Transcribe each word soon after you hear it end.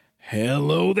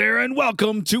Hello there and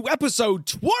welcome to episode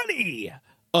 20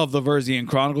 of the Versian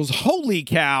Chronicles. Holy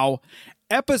cow,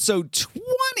 episode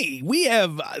 20. We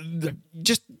have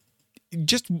just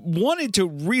wanted to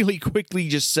really quickly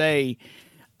just say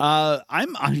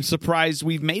I'm surprised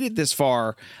we've made it this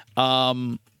far.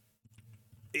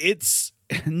 It's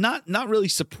not really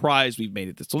surprised we've made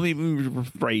it this. Let me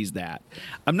rephrase that.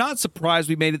 I'm not surprised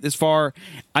we made it this far.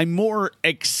 I'm more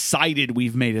excited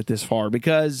we've made it this far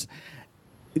because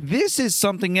this is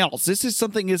something else. This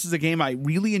is a game I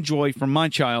really enjoy from my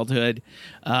childhood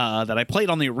that I played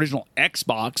on the original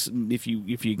Xbox. If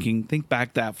you can think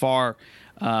back that far,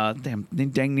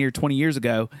 dang near 20 years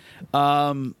ago.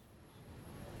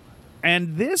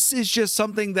 And this is just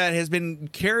something that has been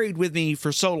carried with me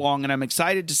for so long, and I'm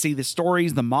excited to see the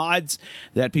stories, the mods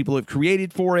that people have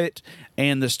created for it,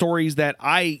 and the stories that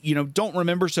I, don't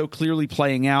remember so clearly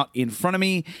playing out in front of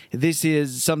me. This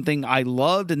is something I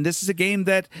loved, and this is a game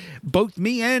that both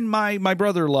me and my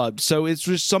brother loved. So it's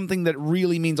just something that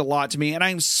really means a lot to me, and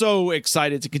I'm so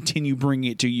excited to continue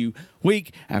bringing it to you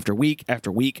week after week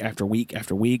after week after week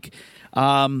after week.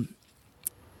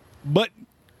 But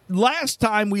last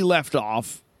time we left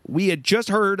off, we had just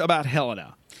heard about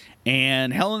Helena.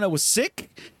 And Helena was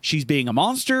sick. She's being a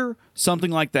monster,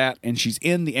 something like that. And she's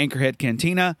in the Anchorhead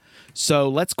Cantina. So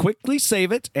let's quickly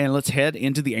save it and let's head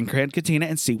into the Anchorhead Cantina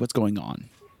and see what's going on.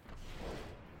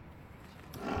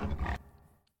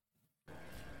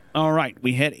 All right,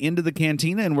 we head into the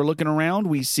cantina and we're looking around.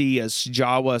 We see a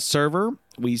Jawa server.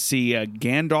 We see a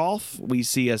Gandalf. We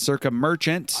see a Circa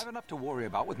merchant. I have enough to worry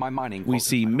about with my mining. We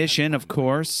see Mission, of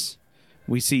course.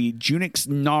 We see Junix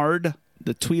Nard,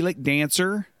 the Twi'lek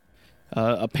dancer,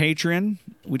 a patron.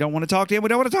 We don't want to talk to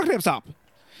him. Stop.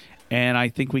 And I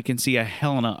think we can see a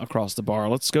Helena across the bar.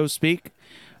 Let's go speak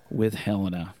with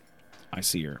Helena. I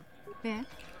see her. Beth?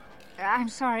 I'm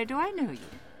sorry, do I know you?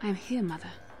 I'm here,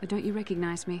 Mother. But don't you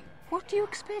recognize me? What do you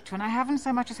expect when I haven't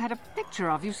so much as had a picture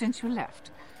of you since you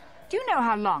left? Do you know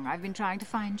how long I've been trying to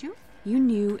find you? You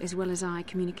knew as well as I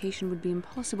communication would be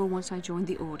impossible once I joined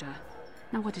the Order.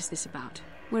 Now what is this about?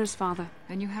 Where is Father?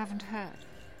 Then you haven't heard.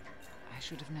 I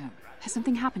should have known. Has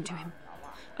something happened to him?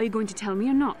 Are you going to tell me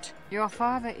or not? Your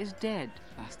father is dead,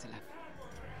 Bastila.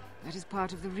 That is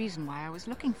part of the reason why I was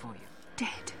looking for you.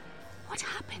 Dead? What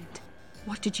happened?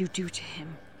 What did you do to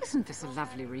him? Isn't this a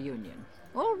lovely reunion?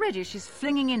 Already she's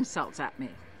flinging insults at me.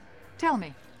 Tell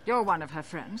me, you're one of her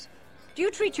friends. Do you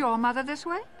treat your mother this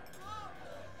way?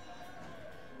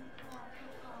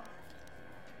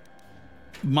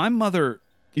 My mother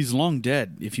is long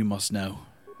dead, if you must know.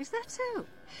 Is that so?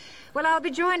 Well, I'll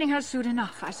be joining her soon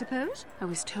enough, I suppose. I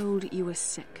was told you were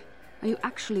sick. Are you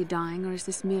actually dying, or is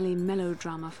this merely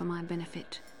melodrama for my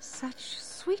benefit? Such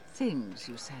sweet things,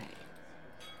 you say.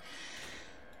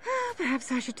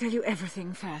 Perhaps I should tell you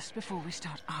everything first before we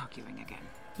start arguing again.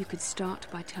 You could start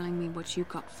by telling me what you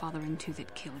got Father into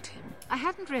that killed him. I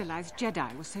hadn't realized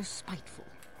Jedi was so spiteful.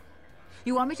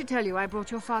 You want me to tell you I brought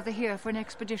your father here for an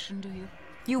expedition, do you?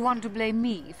 You want to blame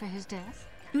me for his death?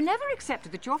 You never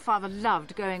accepted that your father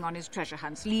loved going on his treasure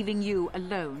hunts, leaving you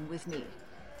alone with me.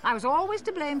 I was always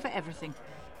to blame for everything.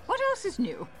 What else is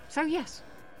new? So yes,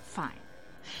 fine.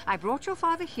 I brought your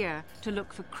father here to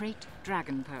look for Krayt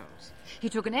dragon pearls. He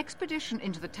took an expedition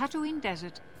into the Tatooine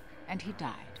desert, and he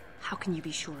died. How can you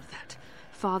be sure of that?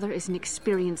 Father is an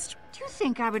experienced... Do you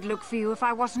think I would look for you if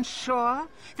I wasn't sure?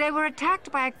 They were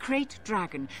attacked by a Krayt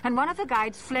dragon, and one of the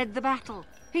guides fled the battle.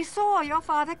 He saw your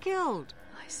father killed.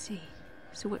 I see.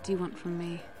 So what do you want from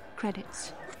me?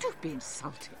 Credits? Oh, don't be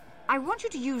insulting. I want you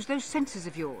to use those senses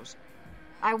of yours.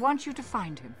 I want you to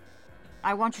find him.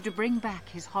 I want you to bring back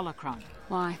his holocron.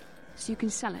 Why? So you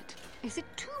can sell it? Is it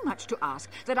too much to ask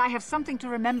that I have something to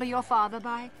remember your father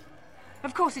by?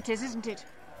 Of course it is, isn't it?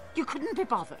 You couldn't be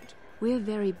bothered. We're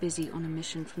very busy on a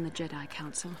mission from the Jedi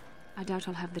Council. I doubt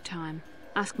I'll have the time.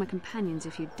 Ask my companions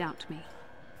if you doubt me.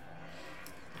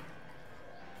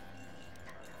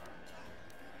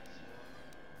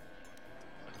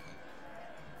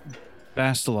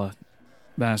 Bastila,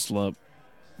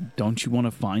 don't you want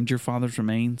to find your father's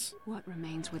remains? What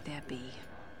remains would there be?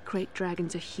 Krayt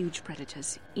dragons are huge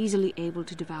predators, easily able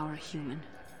to devour a human,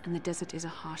 and the desert is a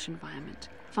harsh environment.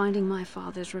 Finding my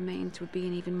father's remains would be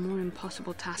an even more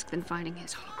impossible task than finding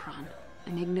his holocron.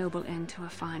 An ignoble end to a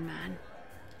fine man.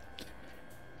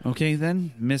 Okay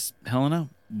then, Miss Helena,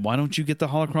 why don't you get the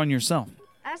holocron yourself?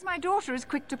 As my daughter is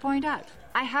quick to point out,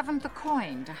 I haven't the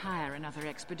coin to hire another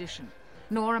expedition.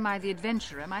 Nor am I the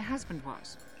adventurer my husband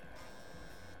was.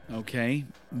 Okay.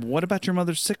 What about your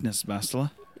mother's sickness,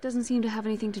 Bastila? It doesn't seem to have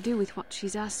anything to do with what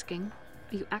she's asking.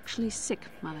 Are you actually sick,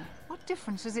 Mother? What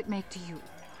difference does it make to you?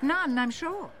 None, I'm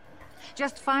sure.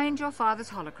 Just find your father's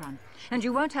holocron, and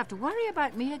you won't have to worry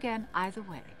about me again either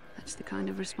way. That's the kind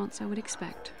of response I would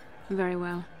expect. Very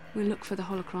well. We'll look for the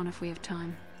holocron if we have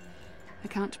time. I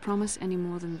can't promise any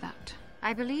more than that.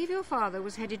 I believe your father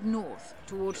was headed north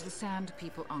towards the Sand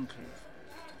People Enclave.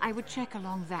 I would check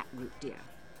along that route, dear.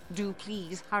 Do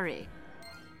please hurry.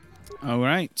 All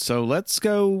right, so let's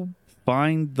go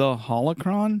find the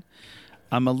holocron.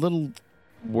 I'm a little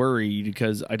worried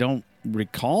because I don't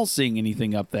recall seeing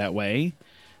anything up that way,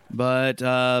 but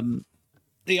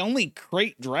the only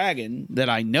crate dragon that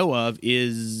I know of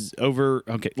is over.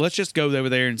 Okay, let's just go over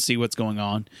there and see what's going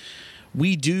on.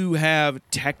 We do have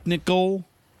technical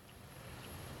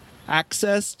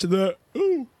access to the.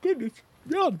 Oh goodness,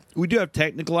 God! We do have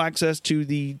technical access to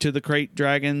the crate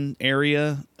dragon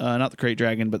area. Not the crate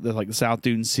dragon, but the South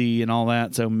Dune Sea and all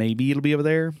that. So maybe it'll be over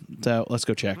there. So let's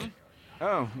go check.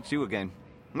 Oh, it's you again.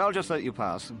 I'll just let you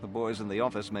pass. The boys in the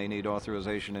office may need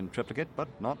authorization in triplicate, but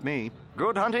not me.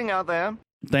 Good hunting out there.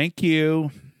 Thank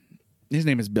you. His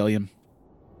name is Billiam.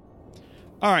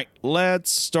 All right,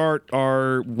 let's start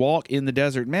our walk in the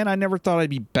desert. Man, I never thought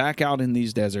I'd be back out in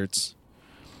these deserts.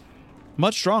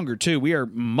 Much stronger, too. We are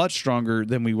much stronger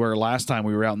than we were last time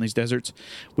we were out in these deserts,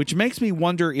 which makes me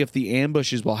wonder if the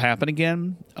ambushes will happen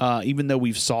again, even though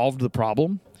we've solved the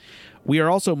problem. We are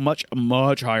also much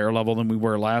higher level than we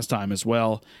were last time as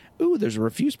well. Ooh, there's a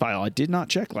refuse pile I did not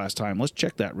check last time. Let's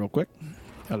check that real quick.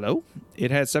 Hello?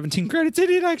 It has 17 credits in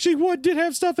it. Actually, did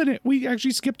have stuff in it. We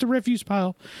actually skipped the refuse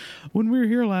pile when we were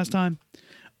here last time.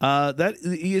 That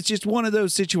it's just one of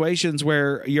those situations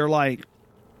where you're like,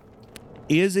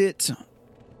 is it?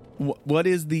 What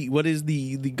is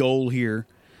the goal here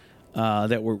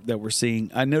that we're seeing?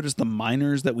 I noticed the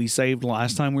miners that we saved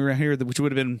last time we were here, which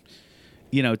would have been,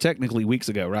 technically weeks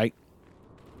ago, right?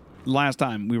 Last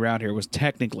time we were out here was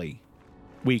technically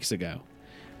weeks ago.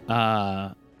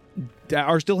 Are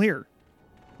still here.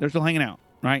 They're still hanging out,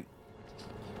 right?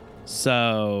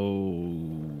 So,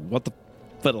 what the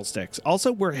fiddlesticks?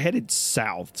 Also, we're headed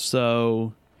south,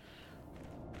 so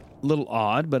a little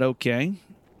odd, but okay.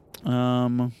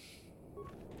 There's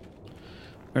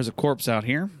a corpse out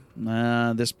here.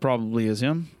 This probably is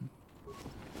him.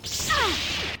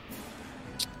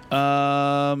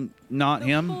 Not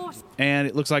him. And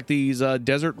it looks like these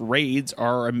desert raids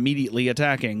are immediately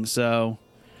attacking, so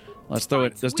let's throw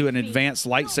it. Let's do an advanced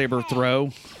lightsaber throw.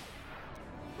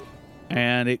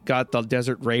 And it got the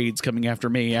desert raids coming after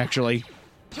me, actually.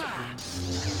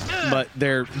 But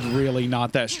they're really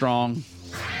not that strong.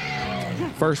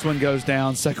 First one goes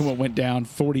down. Second one went down.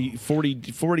 40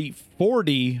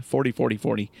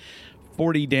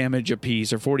 damage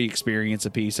apiece, or 40 experience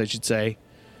apiece, I should say.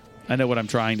 I know what I'm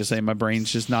trying to say. My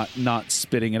brain's just not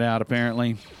spitting it out,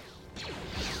 apparently.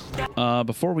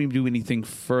 Before we do anything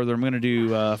further, I'm going to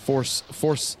do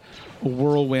Force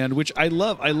Whirlwind, which I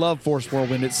love. I love Force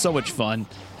Whirlwind. It's so much fun.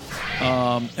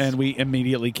 And we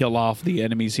immediately kill off the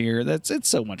enemies here. It's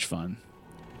so much fun.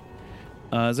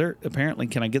 Is there, apparently,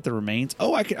 can I get the remains?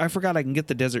 Oh, I forgot I can get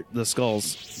the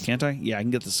skulls. Can't I? Yeah, I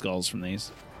can get the skulls from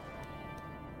these.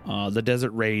 The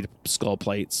Desert Raid skull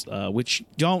plates, which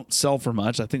don't sell for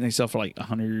much. I think they sell for like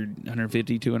 100,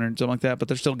 150, 200, something like that, but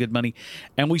they're still good money.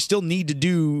 And we still need to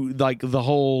do like the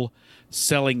whole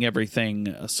selling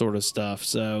everything sort of stuff.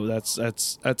 So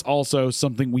that's also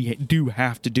something we do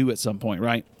have to do at some point,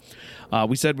 right?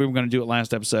 We said we were going to do it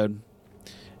last episode,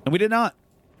 and we did not,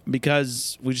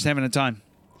 because we just haven't had time.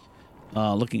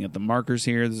 Looking at the markers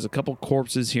here, there's a couple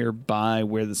corpses here by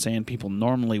where the Sand People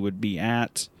normally would be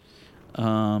at.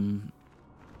 I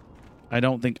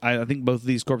think both of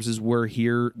these corpses were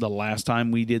here the last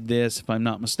time we did this, if I'm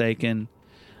not mistaken.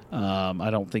 I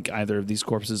don't think either of these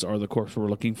corpses are the corpse we're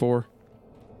looking for.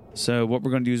 So what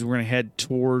we're going to do is we're going to head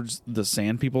towards the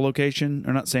Sand People location,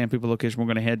 or not Sand People location. We're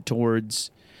going to head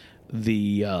towards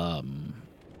the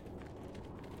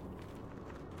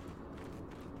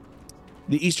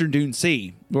Eastern Dune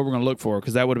Sea, what we're going to look for,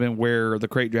 because that would have been where the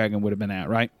Crate Dragon would have been at,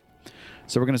 right?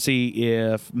 So we're going to see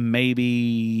if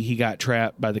maybe he got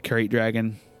trapped by the Crate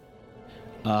Dragon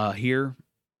here,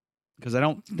 because I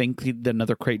don't think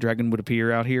another Crate Dragon would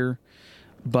appear out here,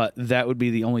 but that would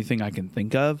be the only thing I can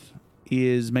think of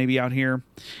is maybe out here.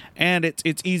 And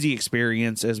it's easy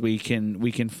experience, as we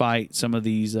can fight some of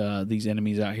these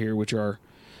enemies out here, which are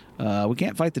we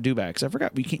can't fight the dewbacks. I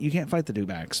forgot you can't fight the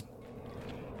dewbacks.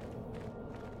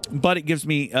 But it gives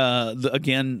me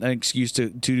again an excuse to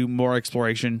do more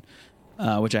exploration,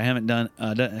 which I haven't done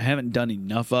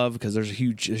enough of, because there's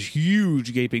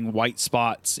huge gaping white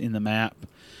spots in the map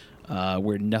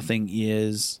where nothing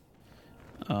is.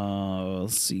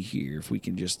 Let's see here if we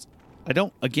can just.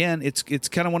 It's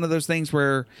kind of one of those things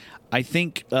where I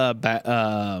think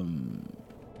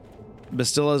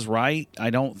Bastilla's right. I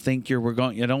don't think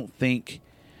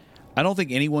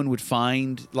anyone would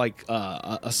find like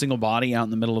a single body out in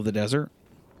the middle of the desert.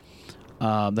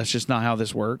 That's just not how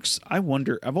this works. I've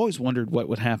always wondered what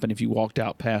would happen if you walked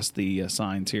out past the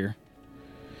signs here.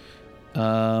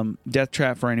 Death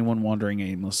trap for anyone wandering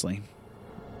aimlessly.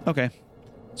 Okay.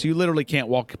 So you literally can't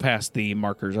walk past the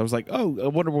markers. I was like, oh, I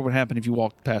wonder what would happen if you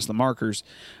walked past the markers.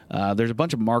 There's a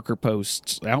bunch of marker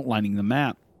posts outlining the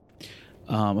map.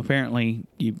 Apparently,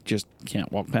 you just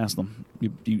can't walk past them.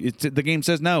 The game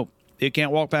says no, it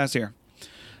can't walk past here.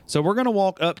 So we're going to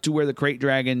walk up to where the Krayt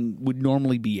Dragon would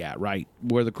normally be at, right?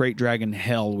 Where the Krayt Dragon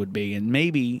hell would be. And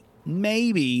maybe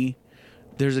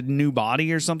there's a new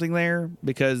body or something there,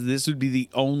 because this would be the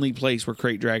only place where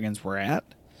Krayt Dragons were at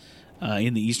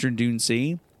in the Eastern Dune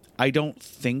Sea. I don't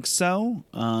think so,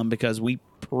 because we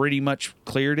pretty much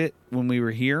cleared it when we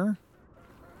were here.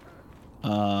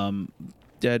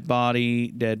 Dead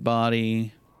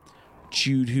body,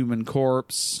 chewed human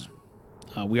corpse.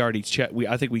 We already checked.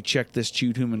 I think we checked this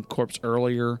chewed human corpse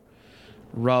earlier.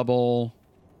 Rubble,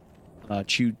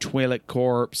 chewed Twi'lek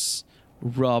corpse,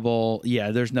 rubble.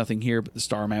 Yeah, there's nothing here but the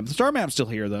star map. The star map's still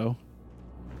here though.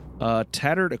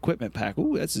 Tattered equipment pack.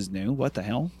 Ooh, this is new. What the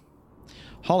hell?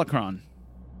 Holocron.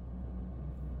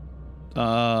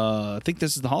 I think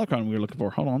this is the holocron we were looking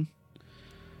for. Hold on.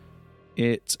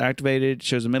 It's activated.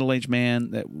 Shows a middle-aged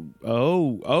man that...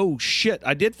 Oh, shit.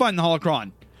 I did find the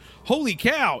holocron. Holy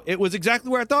cow. It was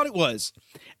exactly where I thought it was.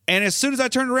 And as soon as I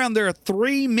turned around, there are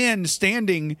 3 men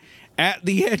standing at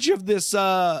the edge of this...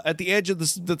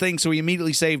 the thing, so we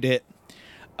immediately saved it.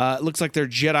 It looks like they're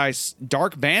Jedi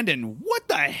Dark Bandon. What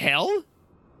the hell?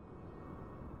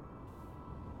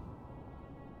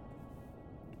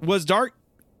 Was Dark...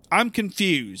 I'm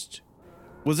confused.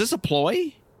 Was this a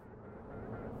ploy?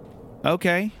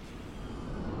 Okay.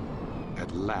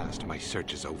 At last, my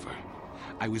search is over.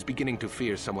 I was beginning to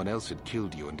fear someone else had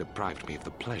killed you and deprived me of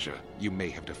the pleasure you may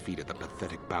have defeated the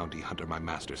pathetic bounty hunter my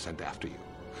master sent after you.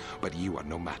 But you are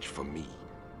no match for me.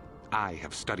 I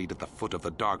have studied at the foot of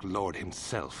the Dark Lord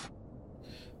himself.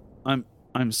 I'm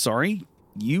sorry?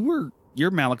 You're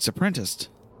Malak's apprentice.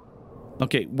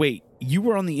 Okay, wait. You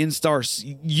were on the Indar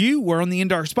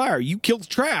Spire. You killed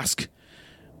Trask.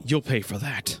 You'll pay for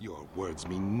that. Your words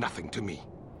mean nothing to me,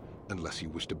 unless you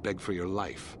wish to beg for your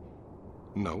life.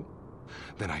 No?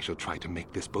 Then I shall try to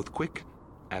make this both quick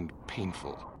and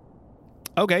painful.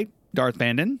 Okay, Darth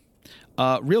Bandon.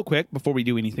 Real quick, before we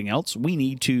do anything else, we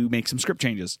need to make some script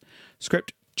changes.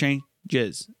 Script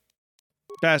changes.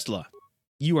 Bastila,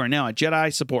 you are now a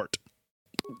Jedi support.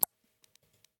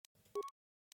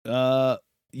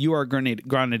 You are a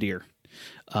Grenadier.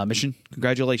 Mission,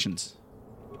 congratulations.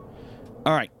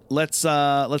 All right, let's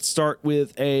start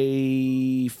with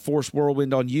a Force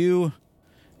Whirlwind on you.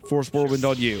 Force Whirlwind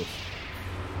on you.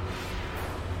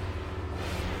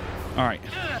 All right.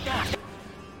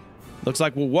 Looks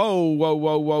like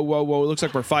whoa. Looks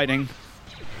like we're fighting.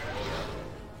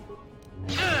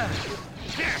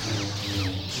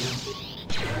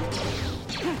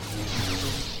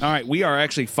 All right, we are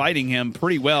actually fighting him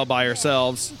pretty well by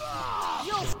ourselves.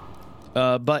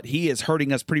 But he is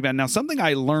hurting us pretty bad. Now, something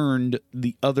I learned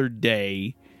the other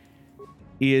day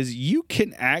is you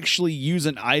can actually use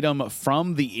an item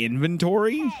from the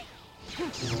inventory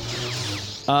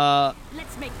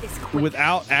Let's make this quick.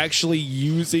 without actually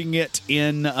using it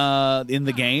in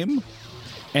the game.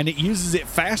 And it uses it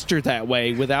faster that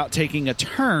way without taking a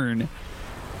turn.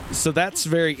 So that's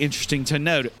very interesting to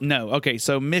note. No, okay,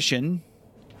 so mission.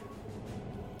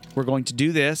 We're going to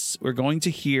do this. We're going to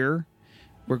here.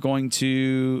 We're going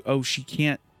to... Oh, she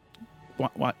can't...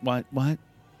 What?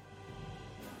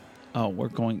 Oh, we're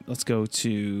going... Let's go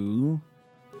to...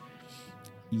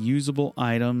 Usable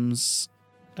items.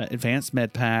 Advanced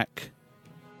med pack.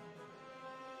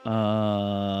 Let's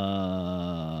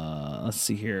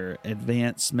see here.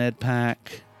 Advanced med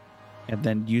pack. And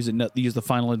then use the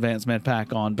final advanced med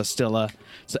pack on Bastila.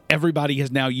 So everybody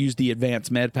has now used the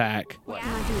advanced med pack. What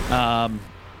can I do?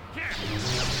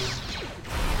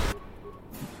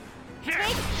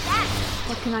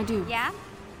 What can I do? Yeah?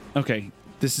 Okay,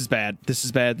 this is bad. This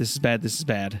is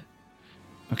bad.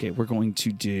 Okay, we're going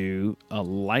to do a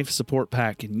life support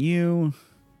pack in you.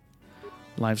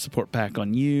 Life support pack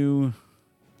on you.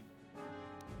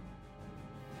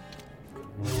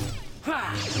 All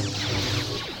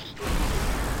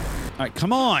right,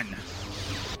 come on.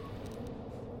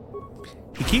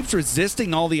 He keeps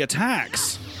resisting all the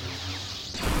attacks.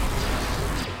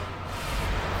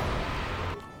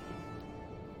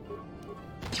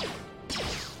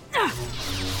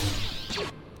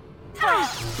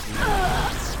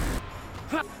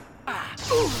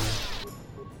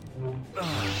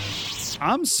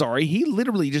 I'm sorry. He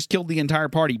literally just killed the entire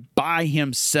party by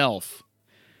himself.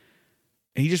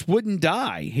 He just wouldn't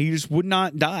die. He just would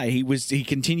not die. He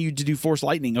continued to do Force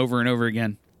Lightning over and over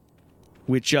again,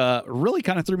 which really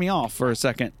kind of threw me off for a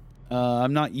second.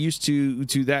 I'm not used to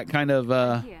that kind of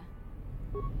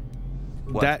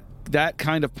that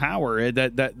kind of power.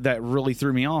 That really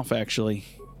threw me off, actually.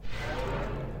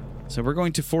 So we're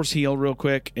going to force heal real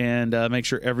quick and make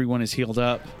sure everyone is healed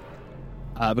up.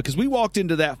 Because we walked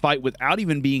into that fight without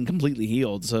even being completely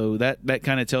healed. So that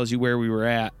kind of tells you where we were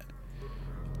at.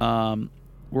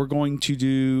 We're going to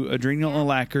do Adrenal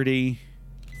Alacrity.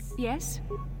 Yes?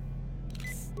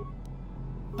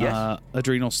 Yes.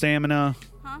 Adrenal Stamina.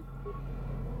 Huh?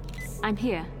 I'm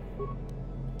here.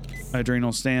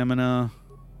 Adrenal Stamina.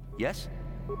 Yes.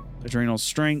 Adrenal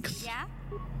Strength. Yeah?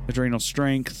 Adrenal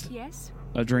Strength. Yes?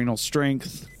 Adrenal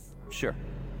Strength. Sure.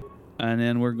 And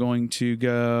then we're going to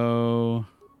go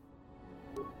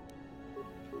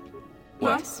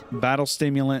Yes? Battle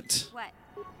Stimulant. What?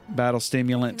 Battle What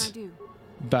Stimulant. can I do?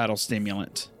 Battle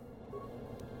Stimulant.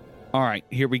 All right,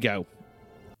 here we go.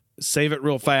 Save it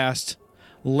real fast.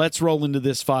 Let's roll into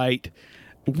this fight.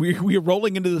 We're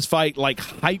rolling into this fight like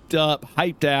hyped up,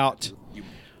 hyped out.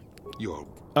 You're...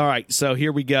 All right, so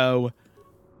here we go.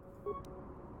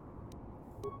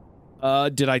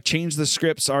 Did I change the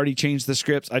scripts? Already changed the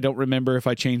scripts. I don't remember if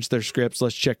I changed their scripts.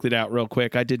 Let's check that out real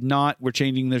quick. I did not. We're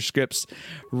changing their scripts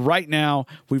right now.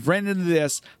 We've ran into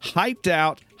this hyped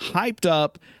out, hyped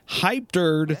up,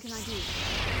 hyped-erd. What can I do?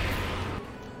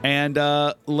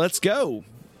 And let's go.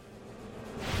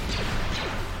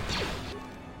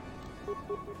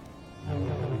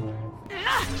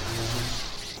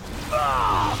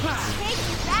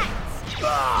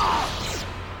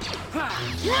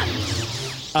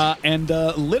 And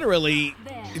literally,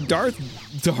 Darth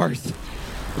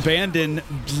Bandon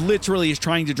literally is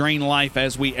trying to drain life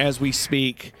as we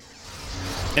speak.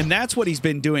 And that's what he's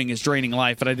been doing, is draining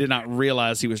life, but I did not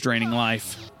realize he was draining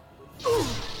life.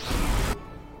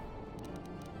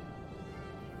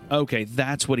 Okay,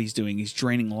 that's what he's doing. He's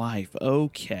draining life.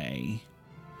 Okay.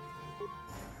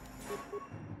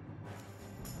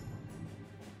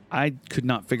 I could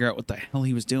not figure out what the hell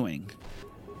he was doing.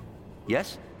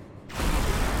 Yes.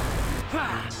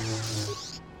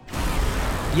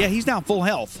 Yeah, he's now full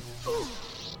health.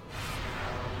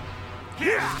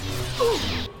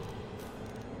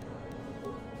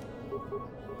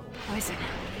 Poison.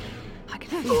 I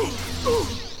can feel it.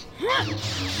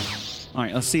 All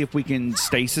right, let's see if we can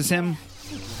stasis him.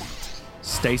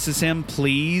 Stasis him,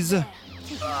 please.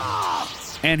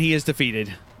 And he is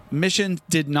defeated. Mission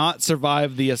did not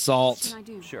survive the What assault, can I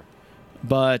do? Sure.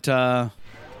 but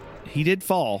he did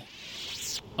fall.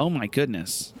 Oh my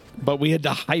goodness. But we had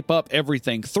to hype up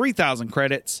everything. 3,000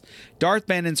 credits. Darth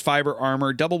Bandon's fiber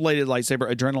armor, double-bladed lightsaber,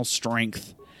 adrenal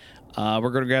strength. We're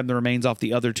going to grab the remains off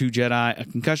the other two Jedi, a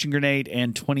concussion grenade,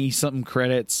 and 20-something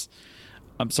credits.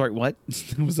 I'm sorry, what?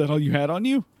 Was that all you had on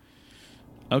you?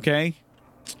 Okay.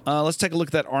 Let's take a look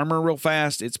at that armor real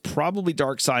fast. It's probably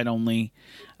dark side only.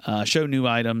 Show new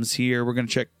items here. We're going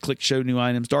to click show new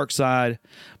items. Dark side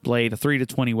blade, a 3 to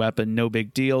 20 weapon. No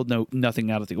big deal.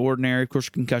 Nothing out of the ordinary. Of course,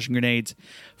 concussion grenades.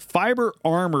 Fiber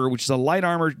armor, which is a light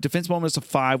armor, defense bonus of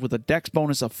 5 with a dex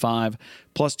bonus of 5,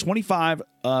 plus 25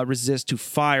 resist to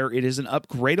fire. It is an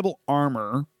upgradable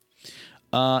armor.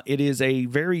 It is a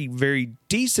very, very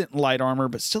decent light armor,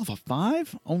 but still a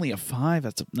 5? Only a 5?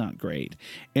 That's not great.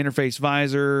 Interface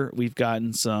visor. We've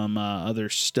gotten some other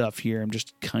stuff here. I'm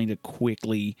just kind of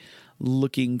quickly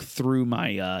looking through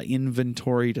my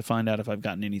inventory to find out if I've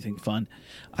gotten anything fun.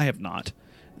 I have not.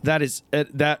 That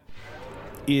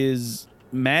is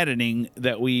maddening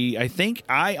that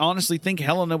I honestly think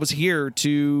Helena was here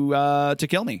to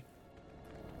kill me.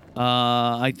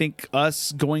 I think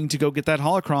us going to go get that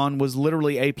holocron was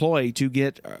literally a ploy to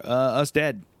get us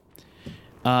dead.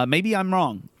 Maybe I'm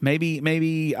wrong.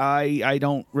 Maybe I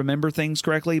don't remember things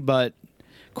correctly, but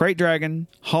Krayt Dragon,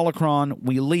 holocron,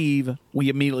 we leave, we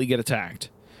immediately get attacked.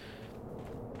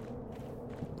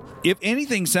 If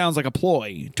anything sounds like a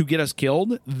ploy to get us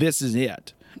killed, this is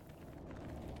it.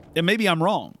 And maybe I'm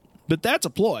wrong, but that's a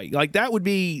ploy. Like that would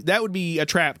be a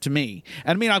trap to me.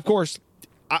 And I mean, of course,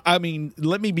 I mean,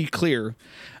 let me be clear.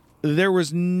 There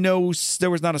was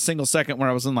not a single second where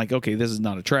I was in like, okay, this is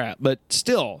not a trap. But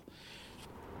still,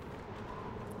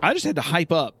 I just had to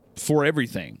hype up for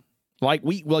everything. Like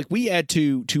we had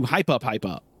to hype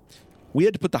up. We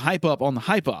had to put the hype up on the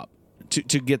hype up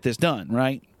to get this done,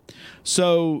 right?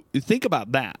 So think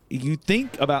about that. You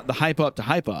think about the hype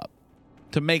up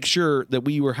to make sure that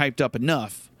we were hyped up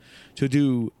enough to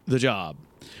do the job.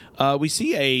 We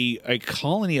see a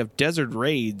colony of desert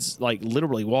raids, like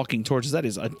literally walking towards us. That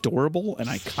is adorable, and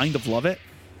I kind of love it.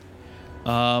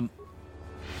 I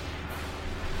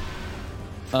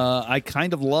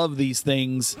kind of love these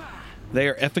things. They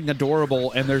are effing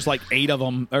adorable, and there's like 8 of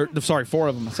them. Or sorry, 4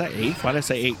 of them. I say 8. Why did I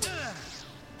say 8?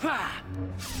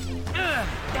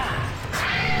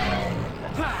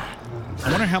 I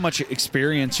wonder how much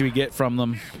experience you get from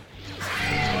them.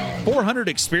 400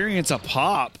 experience a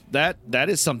pop. That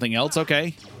is something else.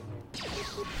 Okay.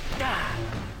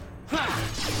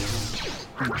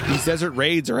 These desert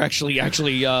raids are actually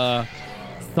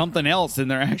something else,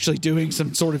 and they're actually doing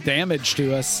some sort of damage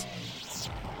to us.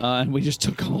 And we just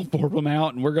took all 4 of them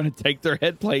out, and we're going to take their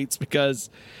head plates because,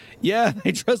 yeah,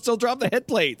 they still drop the head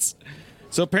plates.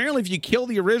 So apparently if you kill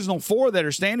the original 4 that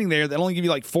are standing there, that'll only give you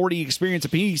like 40 experience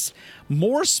apiece.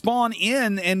 More spawn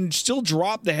in and still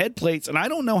drop the head plates. And I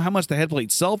don't know how much the head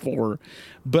plates sell for,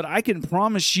 but I can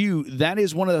promise you that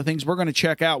is one of the things we're going to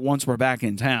check out once we're back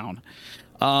in town.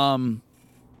 I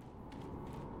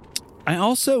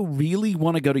also really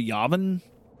want to go to Yavin.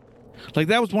 Like,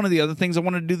 that was one of the other things I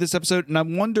wanted to do this episode. And I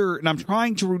wonder, and I'm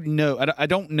trying to know, I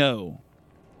don't know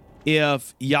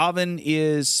if Yavin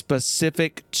is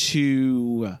specific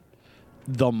to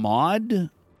the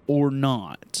mod or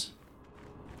not.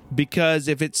 Because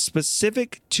if it's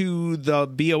specific to the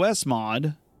BOS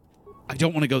mod, I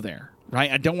don't want to go there,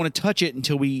 right? I don't want to touch it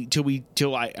until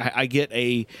I get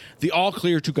the all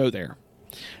clear to go there.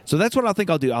 So that's what I think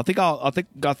I'll do. I think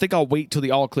I'll wait till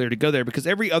the all clear to go there, because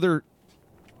every other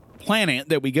planet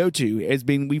that we go to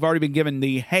we've already been given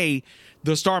the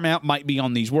star map might be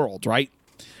on these worlds, right?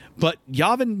 But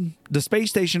Yavin, the space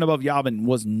station above Yavin,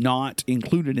 was not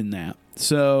included in that.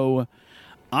 So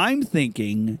I'm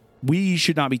thinking we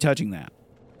should not be touching that.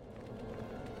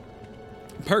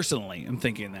 Personally, I'm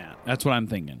thinking that. That's what I'm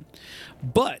thinking.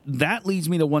 But that leads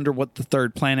me to wonder what the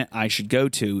third planet I should go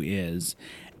to is.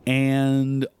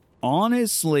 And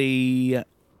honestly,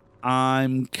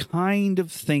 I'm kind of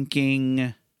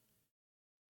thinking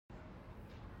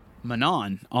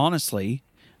Manon, honestly.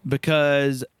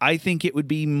 Because I think it would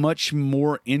be much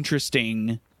more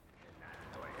interesting.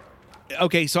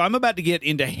 Okay, so I'm about to get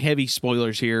into heavy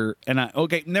spoilers here.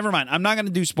 Okay, never mind. I'm not going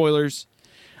to do spoilers.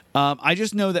 I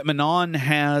just know that Manon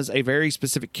has a very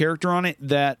specific character on it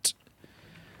that...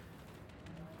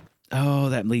 Oh,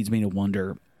 that leads me to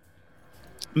wonder.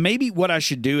 Maybe what I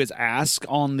should do is ask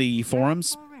on the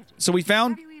forums. So we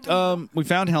found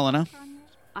Helena.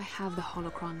 I have the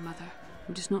holocron, Mother.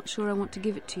 I'm just not sure I want to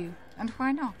give it to you. And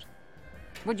why not?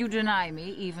 Would you deny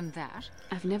me even that?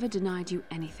 I've never denied you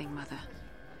anything, Mother.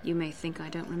 You may think I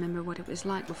don't remember what it was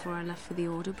like before I left for the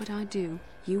Order, but I do.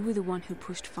 You were the one who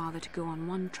pushed Father to go on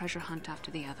one treasure hunt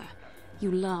after the other.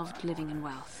 You loved living in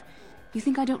wealth. You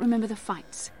think I don't remember the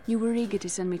fights? You were eager to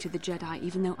send me to the Jedi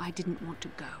even though I didn't want to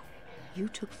go. You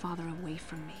took Father away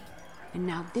from me. And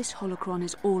now this holocron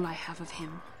is all I have of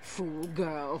him. Fool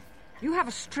girl. You have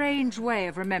a strange way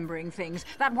of remembering things.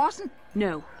 That wasn't...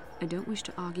 No. I don't wish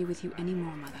to argue with you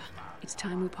anymore, Mother. It's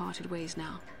time we parted ways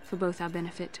now, for both our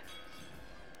benefit.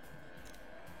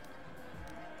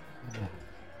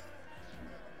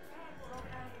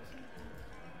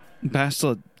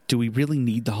 Bastila, do we really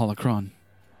need the holocron?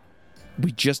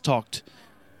 We just talked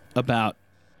about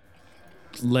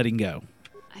letting go.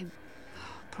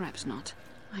 Perhaps not.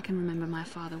 I can remember my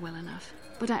father well enough.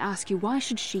 But I ask you, why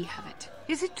should she have it?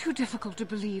 Is it too difficult to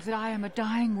believe that I am a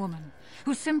dying woman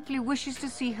who simply wishes to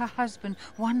see her husband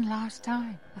one last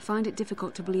time? I find it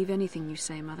difficult to believe anything you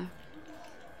say, Mother.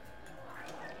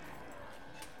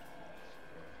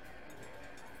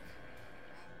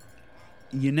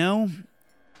 You know,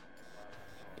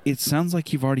 it sounds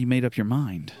like you've already made up your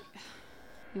mind.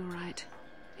 You're right.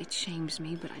 It shames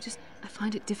me, but I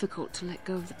find it difficult to let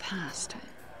go of the past.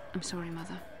 I'm sorry,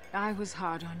 Mother. I was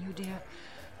hard on you, dear.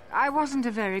 I wasn't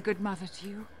a very good mother to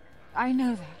you. I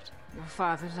know that. Your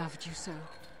father loved you so.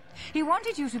 He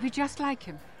wanted you to be just like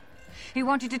him. He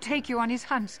wanted to take you on his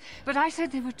hunts, but I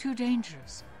said they were too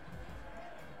dangerous.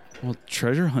 Well,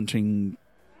 treasure hunting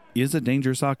is a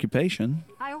dangerous occupation.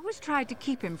 I always tried to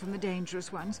keep him from the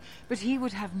dangerous ones, but he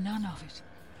would have none of it.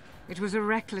 It was a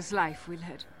reckless life we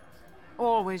led.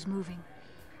 Always moving.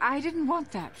 I didn't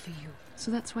want that for you.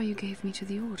 So that's why you gave me to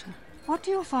the Order? What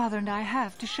do your father and I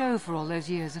have to show for all those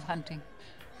years of hunting?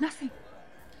 Nothing.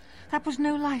 That was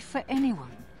no life for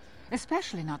anyone,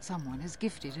 especially not someone as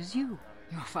gifted as you,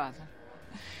 your father.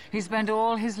 He spent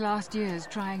all his last years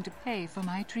trying to pay for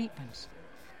my treatments.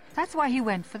 That's why he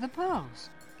went for the pearls.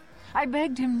 I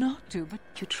begged him not to, but...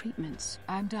 Your treatments?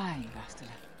 I'm dying, Bastila.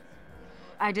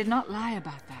 I did not lie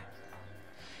about that.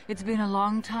 It's been a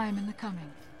long time in the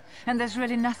coming. And there's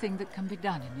really nothing that can be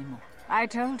done anymore. I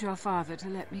told your father to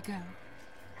let me go.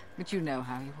 But you know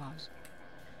how he was.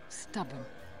 Stubborn,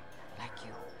 like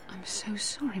you. I'm so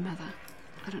sorry, Mother.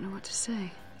 I don't know what to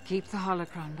say. Keep the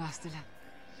holocron, Bastila.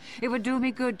 It would do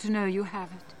me good to know you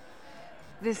have it.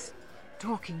 This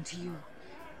talking to you.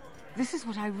 This is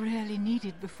what I really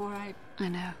needed before I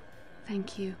know.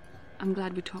 Thank you. I'm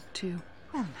glad we talked too.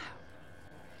 Well, now.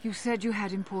 You said you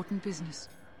had important business.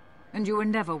 And you were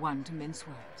never one to mince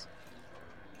words.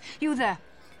 You there.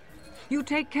 You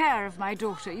take care of my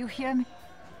daughter, you hear me?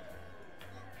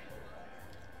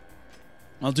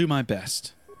 I'll do my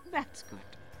best. That's good.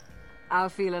 I'll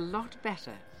feel a lot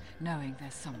better knowing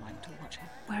there's someone to watch her.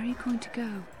 Where are you going to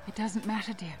go? It doesn't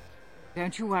matter, dear.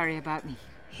 Don't you worry about me.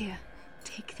 Here,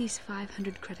 take these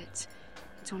 500 credits.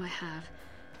 It's all I have.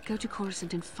 Go to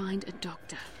Coruscant and find a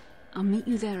doctor. I'll meet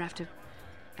you there after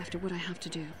what I have to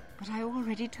do. But I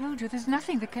already told you there's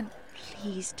nothing that can...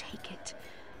 Please take it.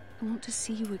 I want to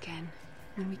see you again,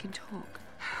 when we can talk.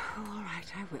 All right,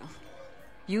 I will.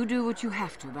 You do what you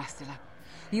have to, Bastila.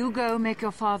 You go make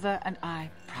your father and I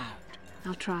proud.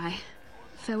 I'll try.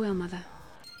 Farewell, Mother.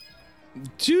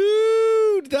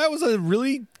 Dude, that was a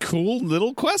really cool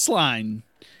little quest line.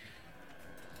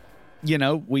 You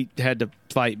know, we had to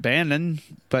fight Bannon,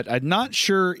 but I'm not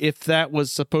sure if that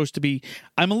was supposed to be...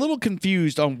 I'm a little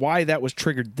confused on why that was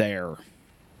triggered there.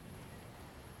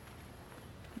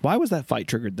 Why was that fight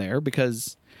triggered there?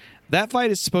 Because that fight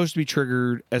is supposed to be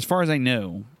triggered, as far as I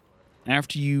know,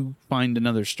 after you find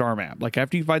another star map. Like,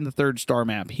 after you find the third star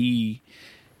map,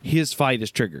 his fight is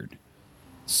triggered.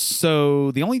 So,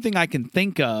 the only thing I can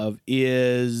think of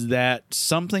is that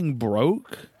something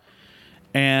broke...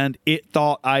 and it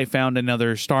thought I found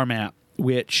another star map,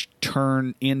 which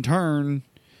in turn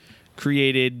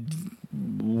created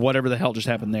whatever the hell just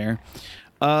happened there.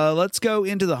 Let's go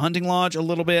into the hunting lodge a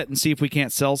little bit and see if we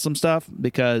can't sell some stuff,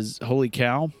 because holy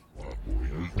cow.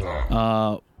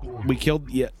 We killed...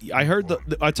 Yeah,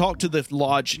 I talked to the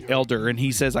lodge elder, and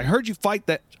he says, I heard you fight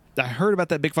that... I heard about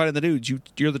that big fight of the dudes.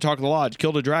 You're the talk of the lodge.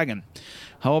 Killed a dragon.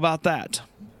 How about that?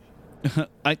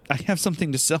 I have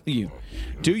something to sell you.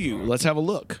 Do you? Let's have a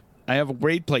look. I have a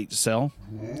raid plate to sell.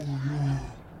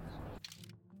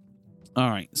 All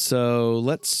right, so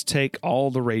let's take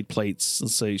all the raid plates.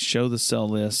 Let's say show the sell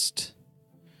list.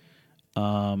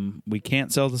 We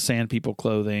can't sell the Sand People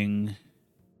clothing.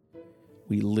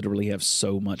 We literally have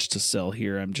so much to sell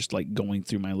here. I'm just like going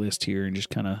through my list here and just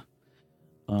kind of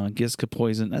Gizka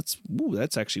poison.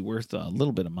 That's actually worth a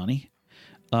little bit of money.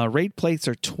 Raid plates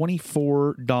are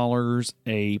 $24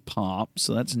 a pop,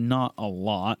 so that's not a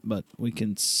lot, but we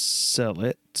can sell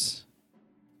it.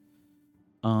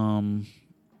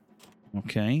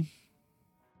 Okay.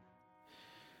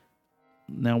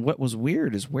 Now, what was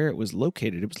weird is where it was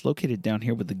located. It was located down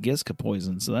here with the Gizka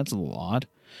poison, so that's a little odd.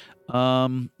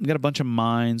 We got a bunch of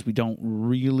mines. We don't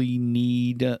really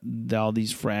need all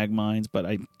these frag mines, but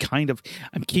I'm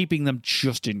keeping them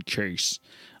just in case.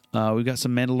 We've got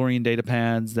some Mandalorian data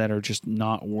pads that are just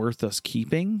not worth us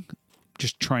keeping.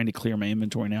 Just trying to clear my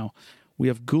inventory now. We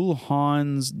have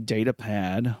Gulhan's data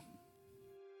pad.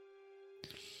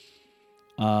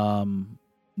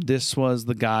 This was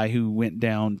the guy who went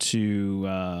down to...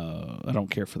 I don't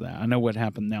care for that. I know what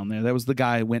happened down there. That was the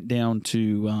guy who went down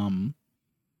to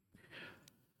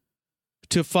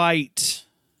fight...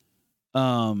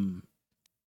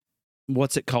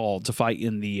 what's it called? To fight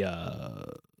in the...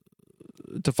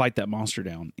 to fight that monster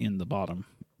down in the bottom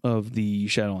of the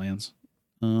Shadowlands.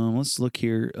 Let's look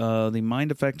here. The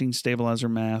mind-affecting stabilizer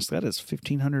mask, that is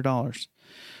 $1,500.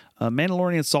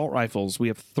 Mandalorian assault rifles, we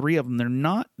have 3 of them. They're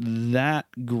not that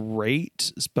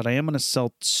great, but I am going to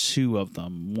sell 2 of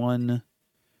them. One.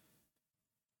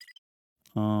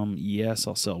 Yes,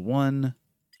 I'll sell 1.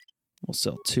 We'll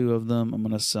sell 2 of them. I'm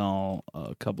going to sell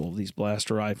a couple of these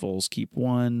blaster rifles. Keep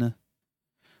 1.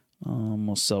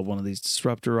 We'll sell 1 of these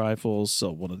disruptor rifles,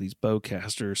 sell 1 of these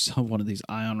bowcasters, sell 1 of these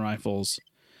ion rifles,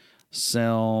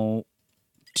 sell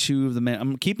 2 of the...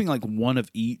 I'm keeping like 1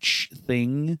 of each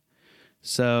thing.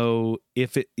 So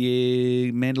if it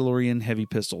is Mandalorian heavy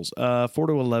pistols, 4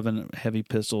 to 11 heavy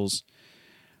pistols.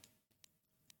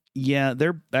 Yeah,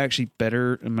 they're actually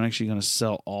better. I'm actually going to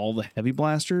sell all the heavy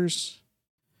blasters.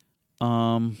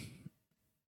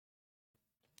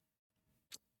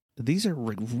 These are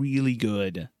really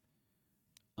good.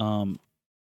 Kind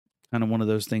of one of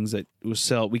those things that was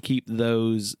sell. We keep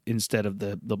those instead of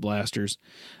the blasters.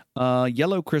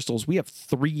 Yellow crystals. We have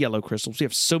 3 yellow crystals. We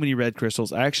have so many red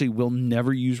crystals. I actually will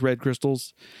never use red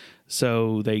crystals,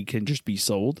 so they can just be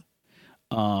sold.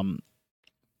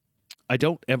 I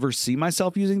don't ever see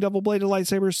myself using double-bladed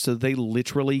lightsabers, so they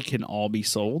literally can all be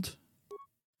sold.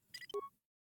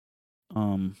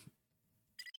 Same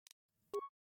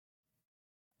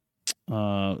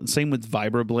with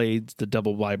vibroblades, the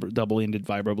double-ended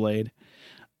vibroblade.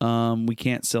 We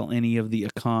can't sell any of the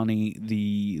Akani,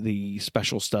 the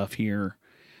special stuff here.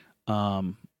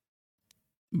 But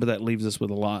that leaves us with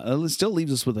a lot. It still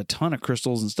leaves us with a ton of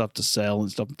crystals and stuff to sell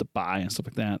and stuff to buy and stuff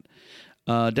like that.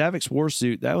 Davik's war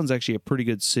suit, that one's actually a pretty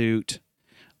good suit.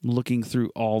 I'm looking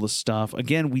through all the stuff.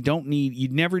 Again, you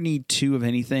never need 2 of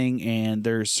anything, and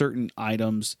there's certain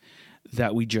items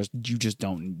that you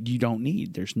don't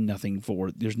need. There's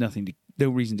no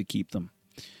reason to keep them.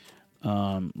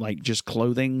 Like just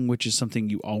clothing, which is something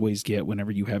you always get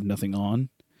whenever you have nothing on.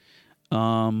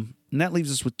 And that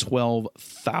leaves us with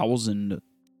 12,000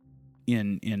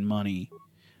 in money.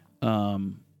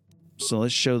 So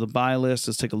let's show the buy list.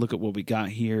 Let's take a look at what we got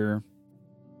here.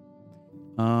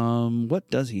 What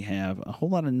does he have? A whole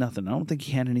lot of nothing. I don't think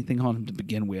he had anything on him to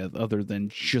begin with other than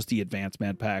just the advanced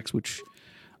mad packs, which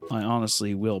I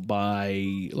honestly will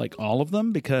buy like all of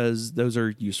them because those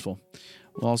are useful.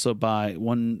 We'll also buy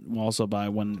one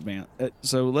advance.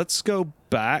 So let's go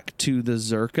back to the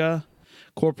Zerka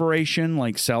Corporation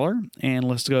like seller, and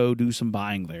let's go do some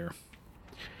buying there.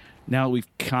 Now we've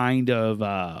kind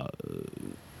of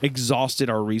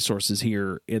exhausted our resources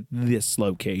here at this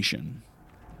location.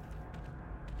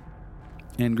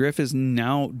 And Griff is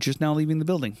just now leaving the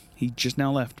building. He just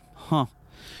now left. Huh.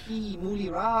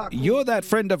 You're that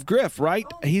friend of Griff, right?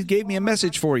 He gave me a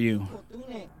message for you.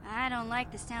 I don't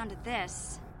like the sound of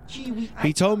this.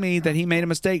 He told me that he made a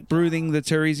mistake brewing the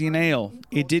Teresian ale.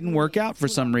 It didn't work out for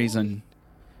some reason.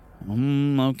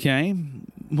 Okay.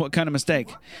 What kind of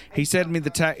mistake? He said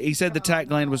the tack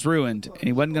gland was ruined, and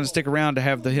he wasn't going to stick around to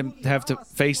have to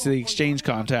face the exchange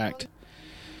contact.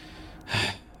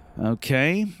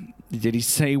 Okay. Did he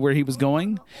say where he was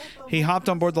going? He hopped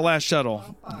on board the last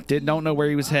shuttle. Don't know where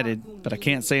he was headed, but I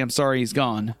can't say I'm sorry he's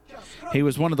gone. He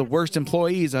was one of the worst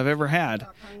employees I've ever had.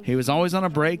 He was always on a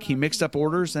break, he mixed up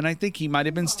orders, and I think he might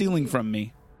have been stealing from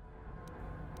me.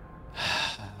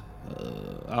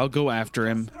 I'll go after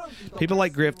him. People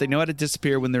like Griff, they know how to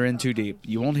disappear when they're in too deep.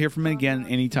 You won't hear from him again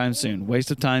anytime soon.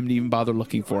 Waste of time to even bother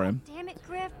looking for him. Damn it,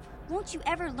 Griff. Won't you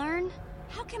ever learn?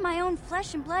 How can my own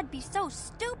flesh and blood be so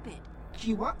stupid?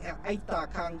 He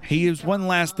is one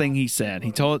last thing he said.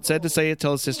 He said to say it,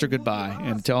 tell his sister goodbye,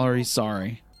 and tell her he's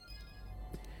sorry.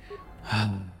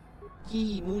 All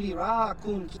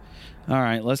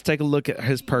right, let's take a look at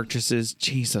his purchases.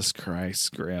 Jesus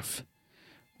Christ, Griff.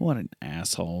 What an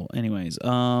asshole. Anyways,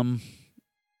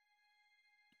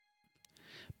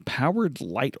 powered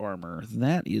light armor.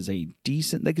 That is a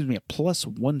decent... That gives me a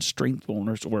 +1 strength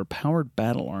bonus, or powered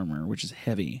battle armor, which is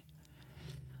heavy.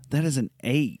 That is an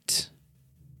 8.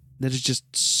 That is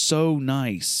just so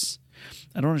nice.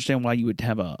 I don't understand why you would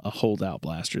have a holdout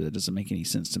blaster. That doesn't make any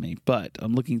sense to me. But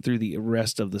I'm looking through the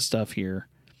rest of the stuff here.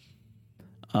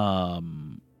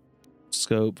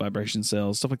 Scope, vibration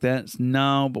cells, stuff like that.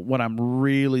 No, but what I'm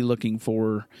really looking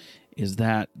for is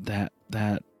that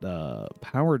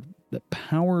powered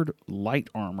light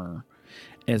armor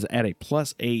is at a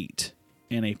 +8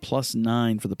 and a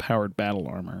 +9 for the powered battle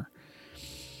armor.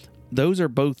 Those are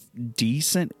both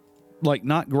decent. Like,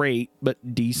 not great,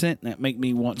 but decent. That make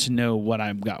me want to know what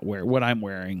I'm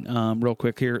wearing. Real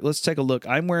quick here. Let's take a look.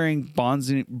 I'm wearing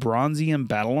Bronzium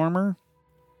battle armor.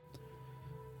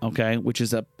 Okay, which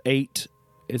is a 8.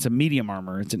 It's a medium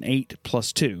armor. It's an 8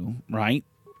 +2, right?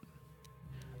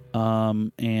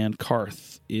 And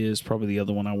Karth is probably the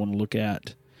other one I want to look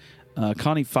at.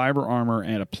 Connie fiber armor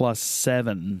at a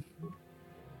 +7.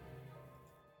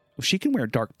 Well, she can wear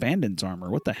Dark Bandit's armor.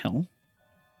 What the hell?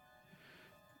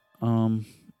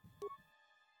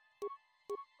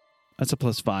 That's a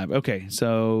 +5. Okay,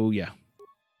 so yeah.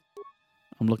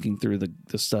 I'm looking through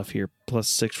the stuff here.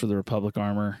 +6 for the Republic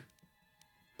armor.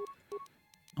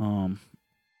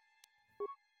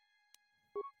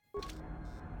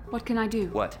 What can I do?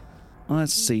 What?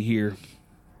 Let's see here.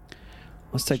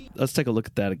 Let's take a look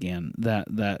at that again. That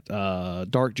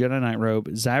Dark Jedi Knight robe,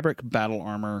 Zabrak battle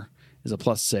armor is a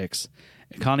 +6.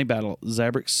 Connie battle,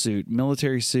 Zabrak suit,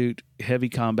 military suit, heavy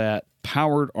combat,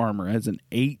 powered armor as an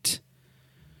 8.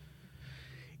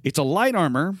 It's a light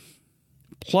armor,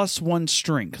 +1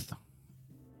 strength.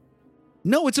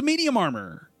 No, it's a medium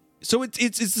armor. So it's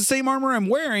the same armor I'm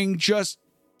wearing, just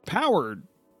powered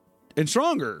and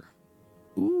stronger.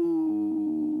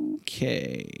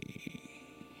 Okay.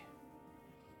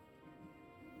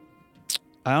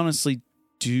 I honestly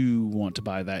do want to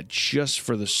buy that just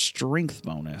for the strength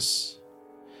bonus.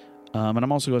 And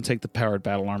I'm also going to take the powered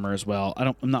battle armor as well.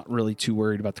 I'm not really too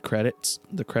worried about the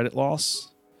credit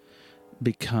loss,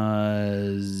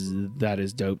 because that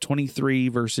is dope. 23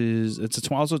 versus... It's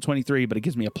also 23, but it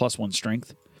gives me a +1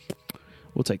 strength.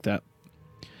 We'll take that.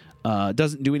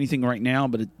 Doesn't do anything right now,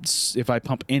 but it's, if I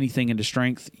pump anything into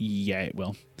strength, yeah, it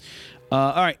will.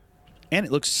 All right. And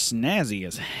it looks snazzy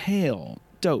as hell.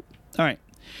 Dope. All right.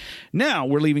 Now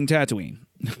we're leaving Tatooine.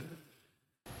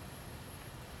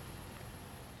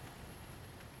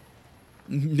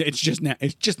 It's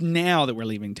just now that we're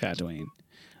leaving Tatooine.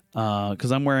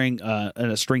 Because I'm wearing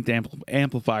a strength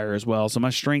amplifier as well. So my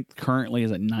strength currently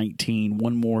is at 19.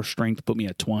 One more strength put me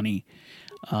at 20.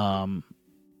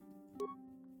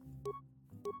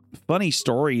 Funny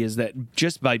story is that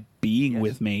just by being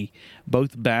with me,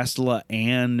 both Bastila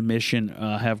and Mission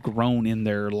have grown in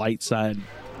their light side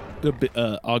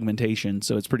augmentation.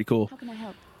 So it's pretty cool. How can I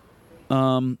help?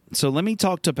 So let me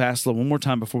talk to Bastila one more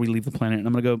time before we leave the planet. And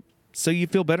I'm going to go, so you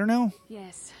feel better now?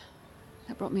 Yes.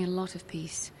 That brought me a lot of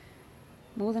peace.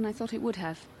 More than I thought it would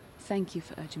have. Thank you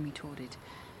for urging me toward it.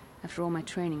 After all my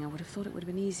training, I would have thought it would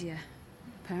have been easier.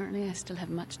 Apparently, I still have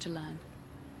much to learn.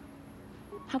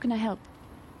 How can I help?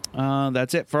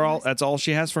 That's it for all. That's all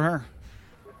she has for her.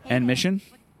 And Mission,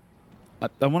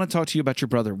 I want to talk to you about your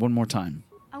brother one more time.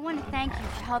 I want to thank you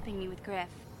for helping me with Griff.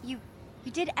 You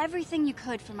did everything you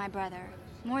could for my brother.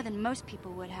 More than most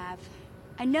people would have.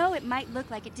 I know it might look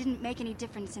like it didn't make any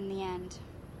difference in the end.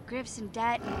 Griff's in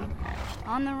debt and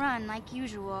on the run like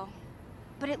usual.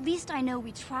 But at least I know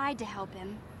we tried to help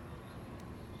him.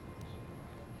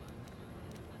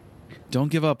 Don't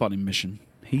give up on him, Mission.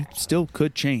 He still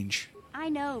could change. I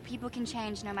know people can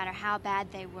change no matter how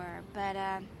bad they were, but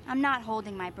I'm not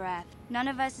holding my breath. None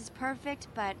of us is perfect,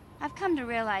 but I've come to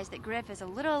realize that Griff is a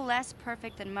little less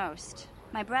perfect than most.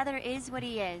 My brother is what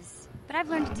he is, but I've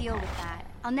learned to deal with that.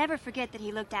 I'll never forget that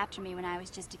he looked after me when I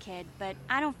was just a kid, but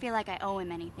I don't feel like I owe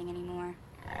him anything anymore.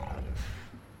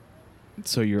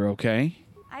 So you're okay?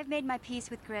 I've made my peace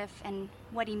with Griff and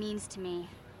what he means to me.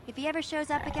 If he ever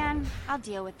shows up again, I'll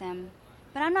deal with him.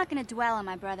 But I'm not going to dwell on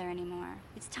my brother anymore.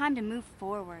 It's time to move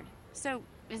forward. So,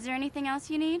 is there anything else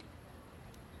you need?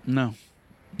 No.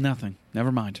 Nothing.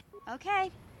 Never mind. Okay.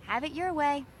 Have it your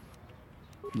way.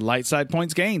 Light side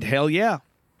points gained. Hell yeah.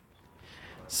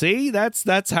 See,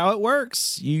 that's how it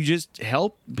works. You just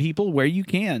help people where you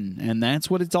can, and that's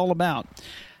what it's all about.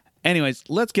 Anyways,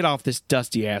 let's get off this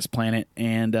dusty-ass planet,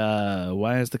 and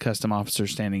why is the custom officer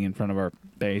standing in front of our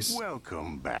base?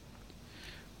 Welcome back.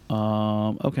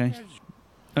 Okay.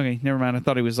 Okay, never mind. I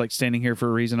thought he was, like, standing here for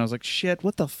a reason. I was like, shit,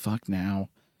 what the fuck now?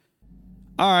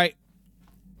 All right.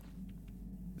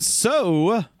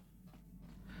 So,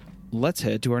 let's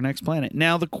head to our next planet.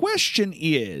 Now, the question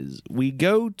is, we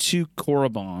go to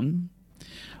Korriban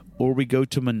or we go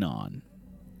to Manaan.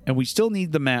 And we still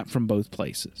need the map from both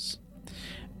places.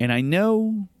 And I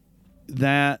know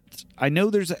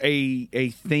there's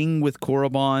a thing with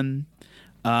Korriban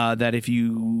that if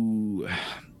you...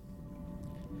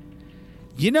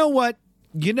 You know what?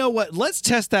 Let's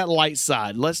test that light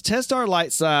side. Let's test our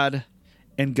light side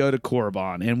and go to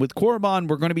Korriban. And with Korriban,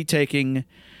 we're going to be taking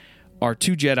our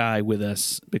 2 Jedi with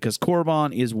us because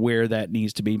Korriban is where that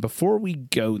needs to be. Before we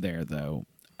go there, though,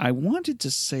 I wanted to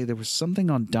say there was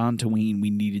something on Dantooine we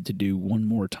needed to do one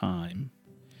more time.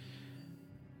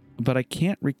 But I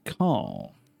can't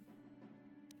recall.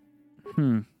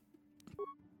 And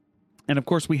of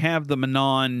course, we have the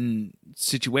Manaan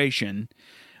situation.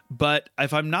 But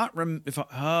if I'm not, trying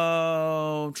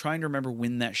to remember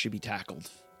when that should be tackled.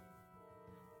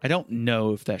 I don't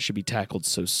know if that should be tackled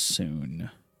so soon.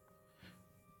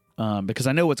 Because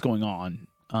I know what's going on.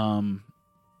 And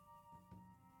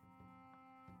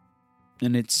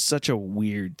it's such a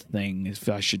weird thing if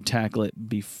I should tackle it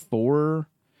before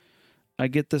I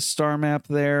get the star map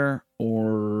there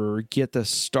or get the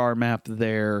star map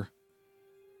there.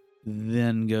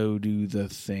 Then go do the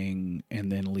thing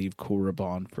and then leave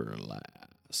Korriban for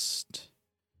last.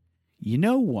 You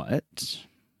know what?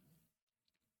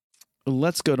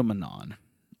 Let's go to Manaan.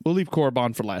 We'll leave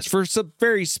Korriban for last for some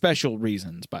very special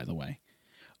reasons, by the way.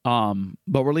 But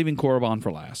we're leaving Korriban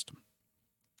for last.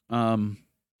 So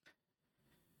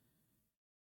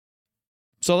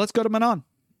let's go to Manaan.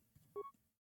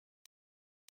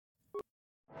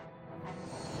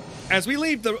 As we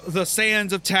leave the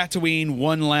sands of Tatooine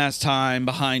one last time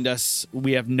behind us,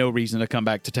 we have no reason to come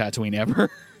back to Tatooine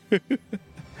ever.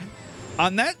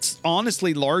 And that's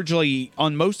honestly largely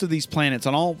on most of these planets,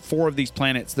 on all 4 of these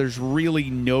planets, there's really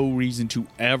no reason to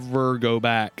ever go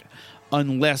back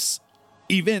unless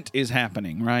event is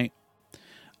happening, right?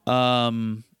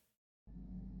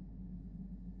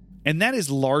 And that is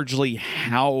largely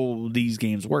how these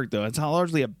games work, though. It's how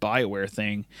largely a BioWare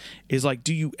thing is like,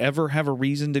 do you ever have a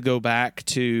reason to go back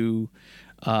to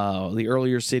the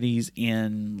earlier cities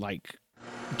in like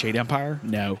Jade Empire?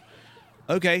 No.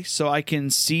 Okay, so I can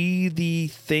see the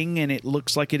thing and it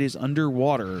looks like it is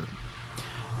underwater.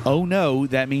 Oh no,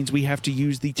 that means we have to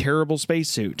use the terrible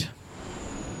spacesuit.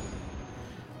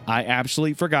 I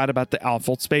absolutely forgot about the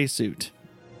awful spacesuit.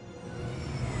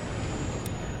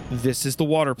 This is the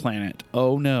water planet.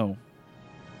 Oh no.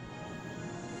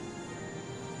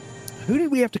 Who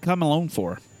did we have to come alone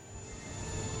for?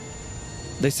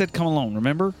 They said come alone,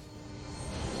 remember?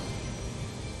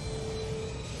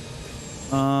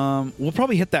 We'll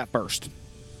probably hit that first.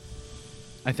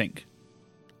 I think.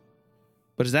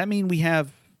 But does that mean we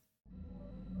have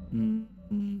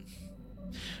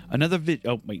another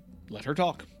Oh, wait. Let her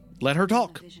talk. Let her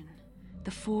talk.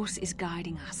 The Force is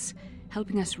guiding us,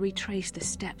 helping us retrace the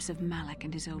steps of Malak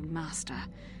and his old master,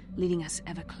 leading us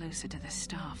ever closer to the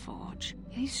Star Forge.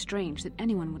 It is strange that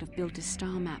anyone would have built a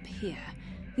star map here.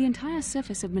 The entire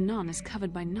surface of Manon is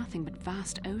covered by nothing but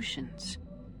vast oceans.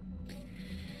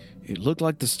 It looked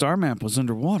like the star map was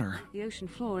underwater. The ocean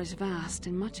floor is vast,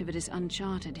 and much of it is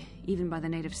uncharted, even by the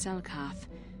native Selkath.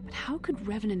 But how could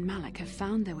Revan and Malak have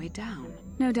found their way down?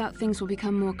 No doubt things will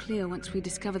become more clear once we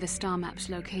discover the star map's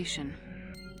location.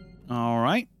 All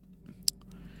right.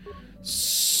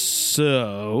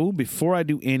 So, before I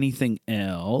do anything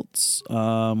else,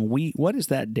 what is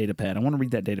that data pad? I want to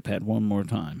read that data pad one more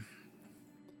time.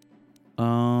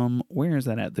 Where is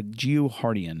that at? The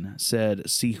Geohardian said,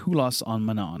 "See Hulas on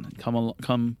Manon. Come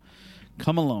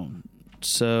alone."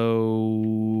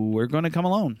 So we're going to come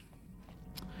alone,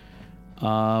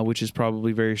 which is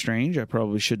probably very strange. I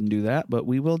probably shouldn't do that, but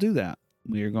we will do that.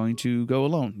 We are going to go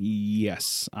alone.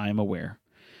 Yes, I am aware.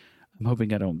 I'm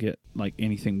hoping I don't get like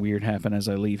anything weird happen as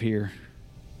I leave here.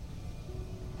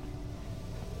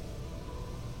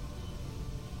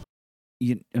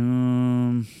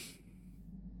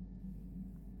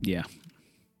 Yeah.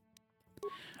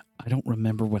 I don't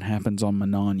remember what happens on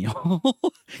Manon, y'all.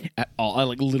 At all. I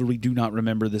literally do not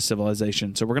remember this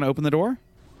civilization. So we're going to open the door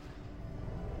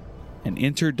and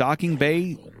enter docking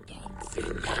bay.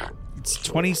 It's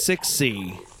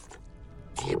 26C.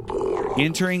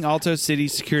 Entering Alto City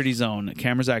security zone.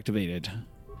 Cameras activated.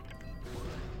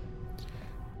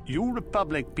 You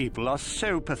Republic people are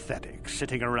so pathetic,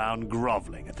 sitting around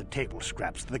groveling at the table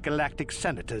scraps the galactic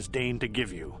senators deign to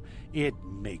give you. It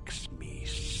makes me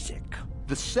sick.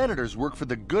 The senators work for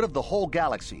the good of the whole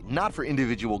galaxy, not for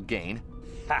individual gain.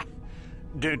 Ha!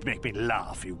 Don't make me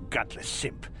laugh, you gutless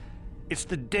simp. It's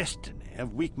the destiny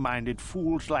of weak-minded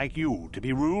fools like you to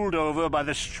be ruled over by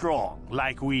the strong,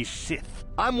 like we Sith.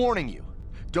 I'm warning you.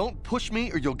 Don't push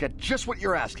me or you'll get just what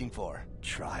you're asking for.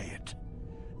 Try it.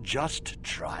 Just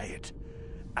try it.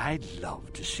 I'd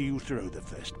love to see you throw the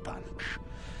first punch.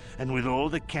 And with all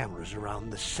the cameras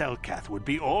around, the Selkath would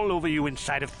be all over you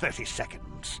inside of 30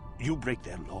 seconds. You break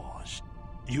their laws.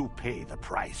 You pay the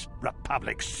price,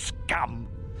 Republic scum.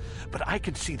 But I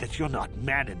can see that you're not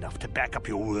man enough to back up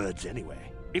your words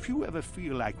anyway. If you ever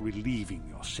feel like relieving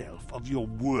yourself of your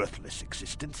worthless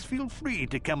existence, feel free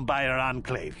to come by our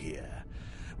enclave here.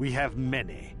 We have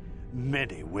many,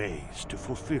 many ways to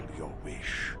fulfill your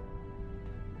wish.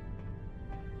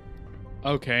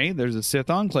 Okay, there's a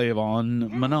Sith enclave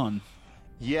on Manon.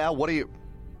 Yeah, what are you...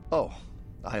 Oh,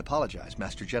 I apologize,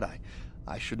 Master Jedi.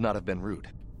 I should not have been rude.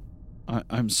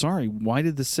 I'm sorry. Why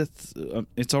did the Sith...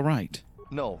 it's all right.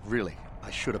 No, really.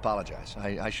 I should apologize.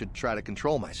 I should try to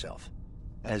control myself.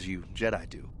 As you Jedi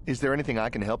do. Is there anything I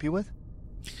can help you with?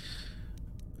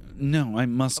 No, I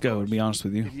must go, to be honest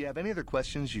with you. If you have any other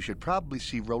questions, you should probably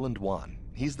see Roland Wan.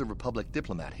 He's the Republic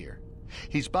diplomat here.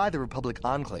 He's by the Republic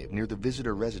Enclave near the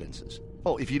visitor residences.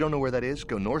 Oh, if you don't know where that is,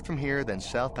 go north from here, then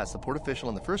south past the port official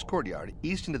in the first courtyard,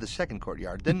 east into the second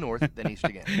courtyard, then north, then east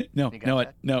again. No, I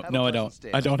don't.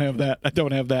 I don't have that. I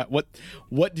don't have that.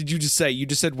 What did you just say? You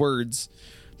just said words.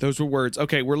 Those were words.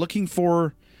 Okay, we're looking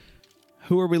for...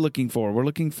 Who are we looking for? We're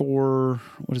looking for...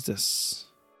 What is this?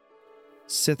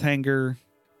 Sith hangar,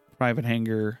 private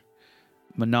hangar,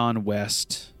 Manon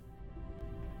West.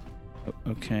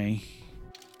 Okay.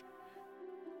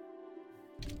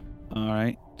 All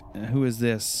right. Who is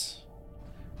this?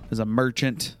 There's a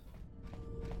merchant.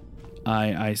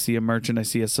 I see a merchant. I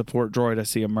see a support droid. I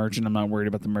see a merchant. I'm not worried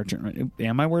about the merchant.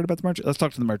 Am I worried about the merchant? Let's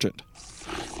talk to the merchant.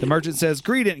 The merchant says,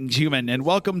 "Greetings, human, and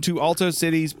welcome to Alto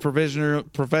City's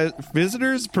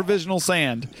visitors provisional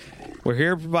sand. We're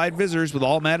here to provide visitors with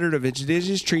all manner of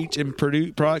indigenous treats and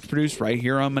products produced right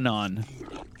here on Manon.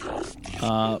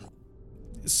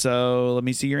 So let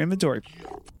me see your inventory.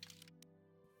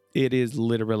 It is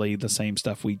literally the same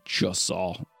stuff we just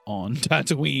saw on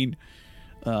Tatooine.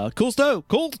 Cool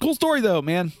story though,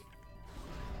 man.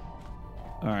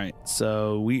 All right,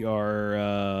 so we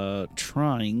are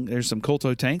trying. There's some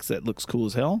Kolto tanks that looks cool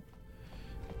as hell.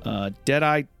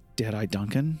 Deadeye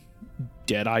Duncan.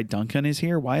 Deadeye Duncan is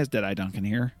here. Why is Deadeye Duncan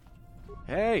here?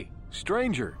 Hey,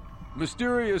 stranger,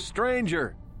 mysterious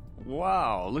stranger.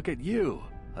 Wow, look at you,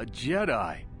 a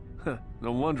Jedi.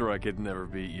 No wonder I could never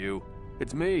beat you.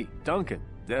 It's me, Duncan,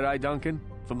 Deadeye Duncan,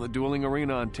 from the dueling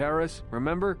arena on Taris.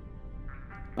 Remember?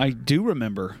 I do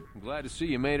remember. I'm glad to see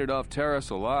you made it off Taris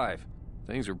alive.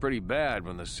 Things were pretty bad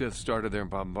when the Sith started their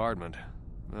bombardment.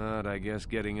 But I guess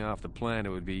getting off the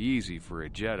planet would be easy for a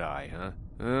Jedi, huh?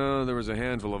 Oh, there was a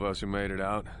handful of us who made it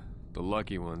out. The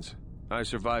lucky ones. I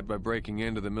survived by breaking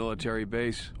into the military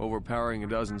base, overpowering a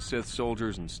dozen Sith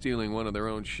soldiers, and stealing one of their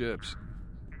own ships.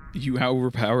 You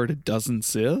overpowered a dozen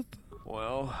Sith?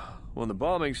 Well, when the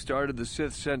bombing started, the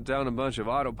Sith sent down a bunch of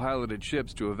autopiloted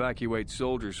ships to evacuate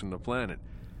soldiers from the planet.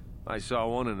 I saw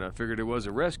one and I figured it was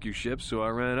a rescue ship, so I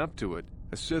ran up to it.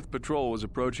 A Sith patrol was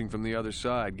approaching from the other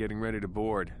side, getting ready to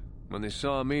board. When they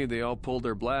saw me, they all pulled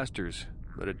their blasters.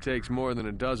 But it takes more than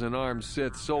a dozen armed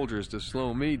Sith soldiers to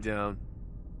slow me down.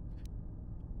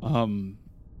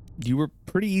 You were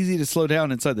pretty easy to slow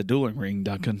down inside the dueling ring,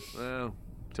 Duncan. Well,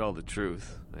 tell the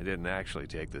truth, I didn't actually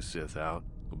take the Sith out.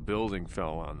 A building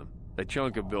fell on them. A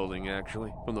chunk of building,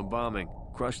 actually, from the bombing.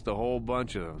 Crushed the whole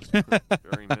bunch of them.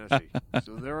 Very messy.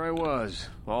 So there I was,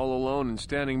 all alone and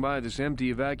standing by this empty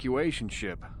evacuation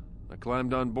ship. I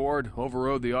climbed on board,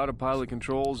 overrode the autopilot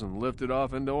controls, and lifted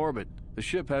off into orbit. The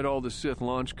ship had all the Sith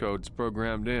launch codes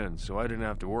programmed in, so I didn't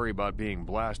have to worry about being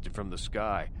blasted from the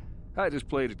sky. I just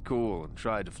played it cool and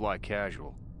tried to fly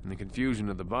casual. In the confusion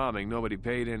of the bombing, nobody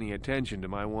paid any attention to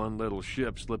my one little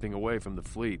ship slipping away from the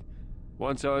fleet.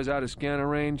 Once I was out of scanner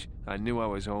range, I knew I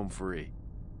was home free.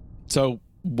 So,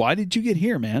 why did you get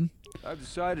here, man? I've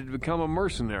decided to become a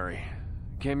mercenary.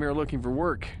 Came here looking for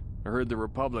work. I heard the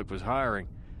Republic was hiring.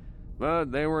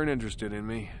 But they weren't interested in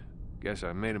me. Guess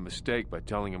I made a mistake by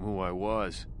telling them who I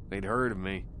was. They'd heard of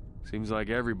me. Seems like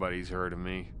everybody's heard of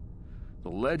me. The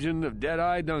legend of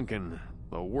Deadeye Duncan,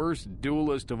 the worst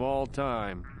duelist of all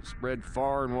time, spread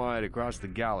far and wide across the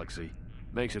galaxy.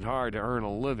 Makes it hard to earn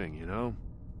a living, you know?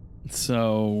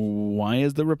 So, why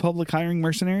is the Republic hiring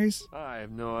mercenaries? I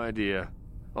have no idea.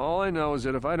 All I know is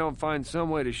that if I don't find some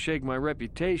way to shake my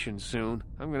reputation soon,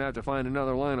 I'm going to have to find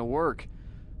another line of work.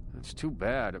 It's too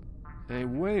bad. Hey,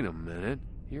 wait a minute.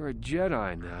 You're a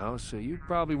Jedi now, so you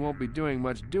probably won't be doing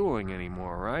much dueling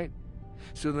anymore, right?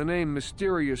 So the name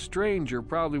Mysterious Stranger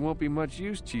probably won't be much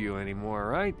use to you anymore,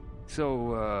 right?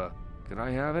 So, can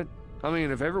I have it? I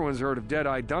mean, if everyone's heard of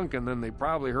Deadeye Duncan, then they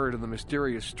probably heard of the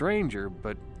Mysterious Stranger,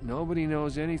 but nobody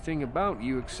knows anything about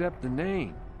you except the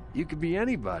name. You could be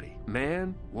anybody.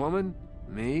 Man, woman,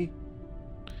 me.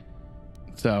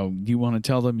 So, you want to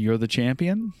tell them you're the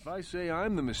champion? If I say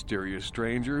I'm the Mysterious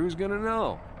Stranger, who's gonna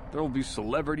know? There'll be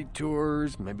celebrity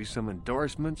tours, maybe some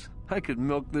endorsements. I could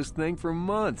milk this thing for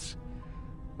months.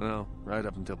 Well, right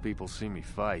up until people see me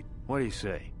fight. What do you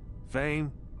say?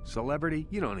 Fame? Celebrity?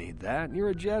 You don't need that. You're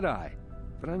a Jedi.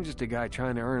 But I'm just a guy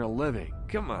trying to earn a living.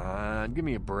 Come on, give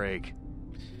me a break.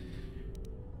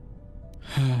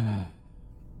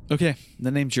 Okay,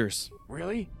 the name's yours.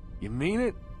 Really? You mean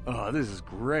it? Oh, this is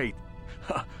great.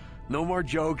 No more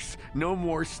jokes, no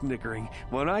more snickering.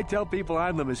 When I tell people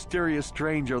I'm the Mysterious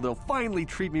Stranger, they'll finally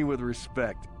treat me with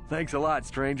respect. Thanks a lot,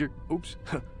 stranger. Oops,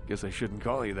 guess I shouldn't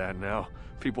call you that now.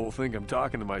 People will think I'm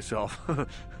talking to myself.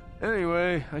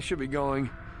 Anyway, I should be going.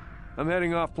 I'm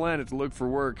heading off planet to look for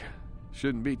work.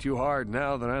 Shouldn't be too hard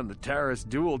now that I'm the Taris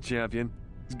duel champion.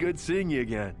 It's good seeing you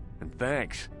again, and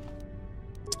thanks.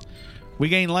 We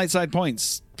gain light side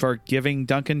points for giving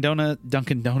Dunkin'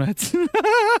 Donuts.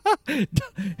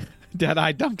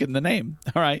 Deadeye Duncan the name.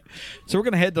 All right. So we're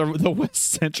going to head to the West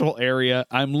Central area.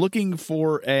 I'm looking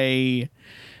for a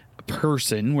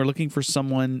person. We're looking for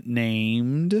someone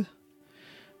named...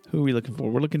 Who are we looking for?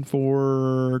 We're looking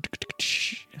for...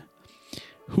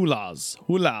 Hulas.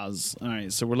 All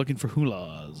right. So we're looking for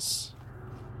Hulas.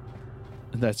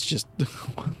 That's just...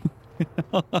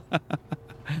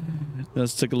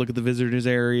 Let's take a look at the visitors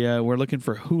area. We're looking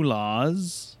for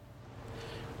Hulas.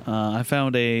 I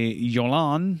found a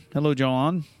Yolan. Hello,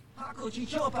 Yolan.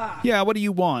 Yeah, what do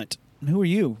you want? Who are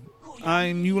you?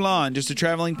 I'm Yulan, just a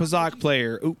traveling Pazak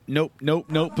player. Oh, nope,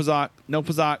 Pazak. No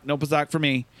Pazak for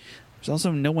me. There's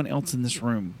also no one else in this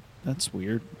room. That's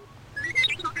weird.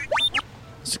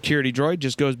 Security droid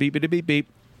just goes beep, beep, beep, beep.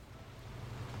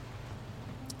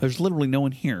 There's literally no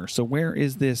one here. So where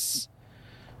is this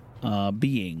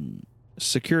being?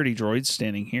 security droids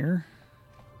standing here.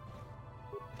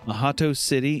 Ahto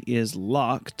City is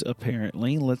locked,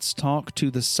 apparently. Let's talk to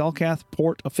the Selkath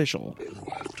port official.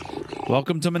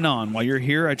 Welcome to Manaan. While you're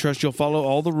here, I trust you'll follow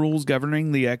all the rules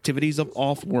governing the activities of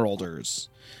off-worlders.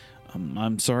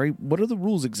 I'm sorry, what are the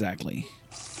rules exactly?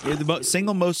 The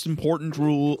single most important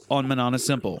rule on Manaan is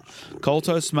simple.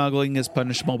 Kolto smuggling is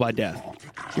punishable by death.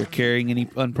 If you're carrying any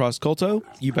unprocessed Kolto,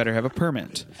 you better have a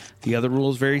permit. The other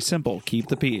rule is very simple. Keep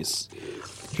the peace.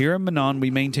 Here in Manaan,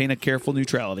 we maintain a careful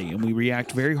neutrality, and we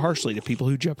react very harshly to people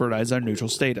who jeopardize our neutral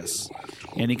status.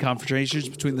 Any confrontations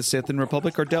between the Sith and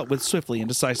Republic are dealt with swiftly and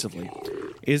decisively.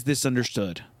 Is this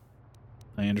understood?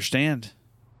 I understand.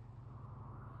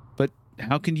 But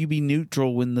how can you be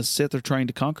neutral when the Sith are trying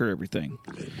to conquer everything?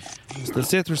 The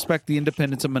Sith respect the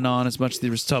independence of Manaan as much as the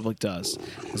Republic does.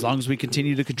 As long as we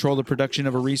continue to control the production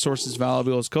of a resource as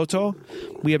valuable as Kolto,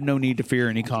 we have no need to fear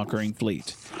any conquering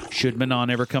fleet. Should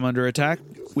Manaan ever come under attack,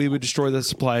 we would destroy the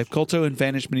supply of Kolto and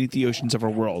vanish beneath the oceans of our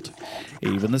world.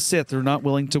 Even the Sith are not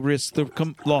willing to risk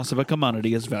the loss of a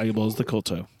commodity as valuable as the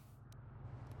Kolto.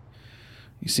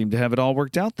 You seem to have it all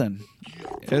worked out then.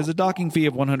 There's a docking fee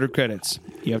of 100 credits.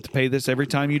 You have to pay this every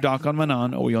time you dock on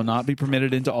Manaan, or you'll not be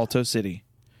permitted into Ahto City.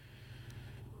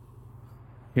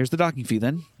 Here's the docking fee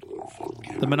then.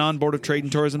 The Manaan Board of Trade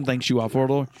and Tourism thanks you,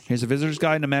 off-worlder. Here's a visitor's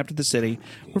guide and a map to the city.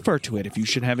 Refer to it if you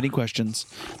should have any questions.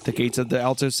 The gates of the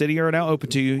Ahto City are now open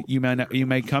to you. You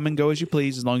may come and go as you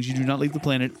please, as long as you do not leave the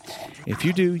planet. If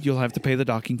you do, you'll have to pay the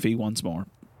docking fee once more.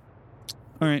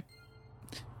 All right.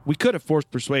 We could have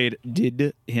forced persuaded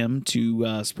him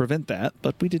to prevent that,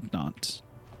 but we did not.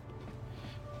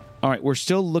 All right, we're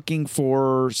still looking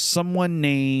for someone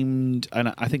named,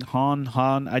 and I think Han.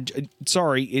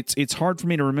 Sorry, it's hard for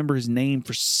me to remember his name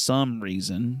for some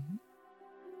reason.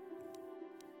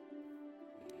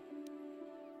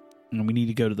 And we need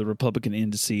to go to the Republican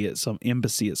embassy at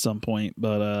some point.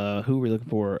 But who are we looking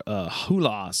for?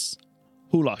 Hulas,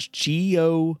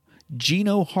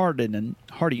 Gino Hardian.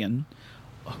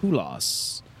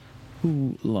 Hulas.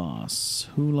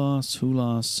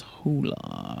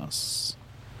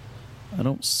 I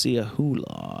don't see a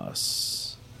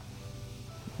Hulas.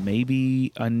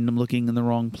 Maybe I'm looking in the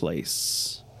wrong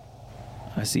place.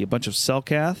 I see a bunch of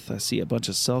Selkath.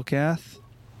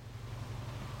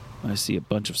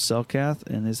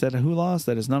 And is that a Hulas?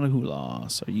 That is not a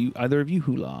Hulas. Are you either of you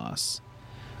Hulas?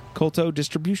 Kolto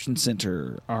Distribution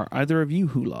Center. Are either of you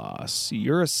Hulas?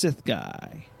 You're a Sith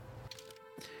guy.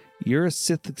 You're a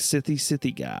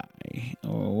Sithy guy.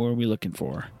 Oh, what are we looking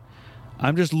for?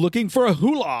 I'm just looking for a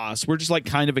Hulas. We're just like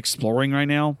kind of exploring right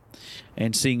now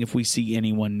and seeing if we see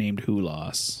anyone named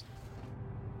Hulas.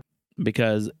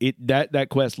 Because that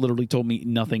quest literally told me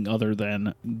nothing other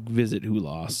than visit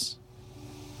Hulas.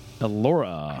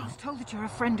 Elora. I was told that you're a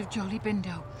friend of Jolee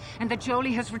Bindo and that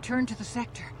Jolee has returned to the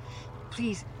sector.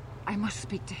 Please, I must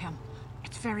speak to him.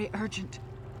 It's very urgent.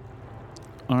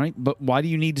 All right, but why do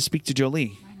you need to speak to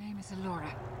Jolee? My name is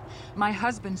Elora. My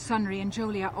husband, Sunry, and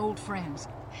Jolee are old friends.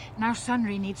 Now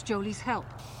Sunry needs Jolie's help.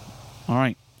 All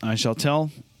right, I shall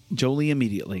tell Jolee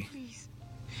immediately. Please,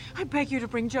 I beg you to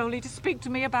bring Jolee to speak to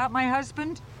me about my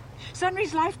husband.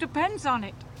 Sunry's life depends on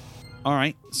it. All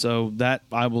right, so that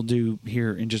I will do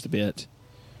here in just a bit.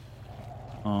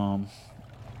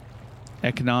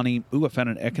 Economy. Ooh, I found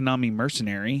an economy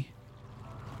mercenary.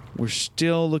 We're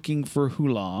still looking for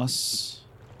Hulas.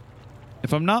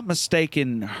 If I'm not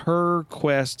mistaken, her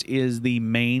quest is the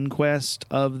main quest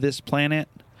of this planet.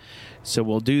 So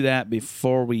we'll do that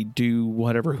before we do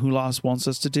whatever Hulas wants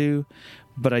us to do.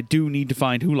 But I do need to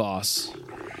find Hulas.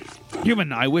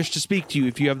 Human, I wish to speak to you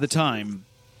if you have the time.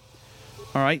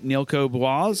 All right, Nilko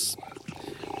Boaz.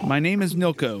 My name is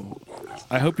Nilko.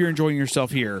 I hope you're enjoying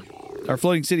yourself here. Our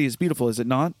floating city is beautiful, is it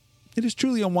not? It is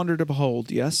truly a wonder to behold,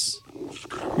 yes?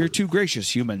 You're too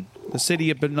gracious, human.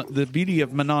 The beauty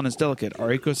of Manaan is delicate. Our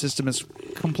ecosystem is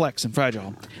complex and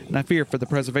fragile, and I fear for the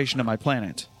preservation of my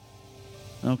planet.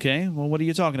 Okay, well, what are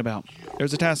you talking about?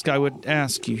 There's a task I would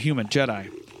ask you, human Jedi.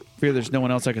 Fear there's no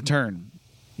one else I can turn.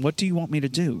 What do you want me to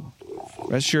do?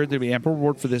 Rest assured there'll be ample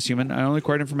reward for this, human. I only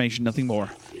require information, nothing more.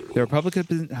 The Republic has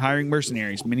been hiring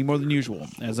mercenaries, many more than usual.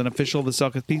 As an official of the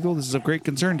Selkath people, this is of great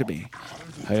concern to me.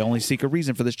 I only seek a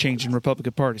reason for this change in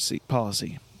Republican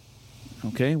policy.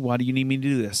 Okay, why do you need me to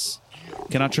do this?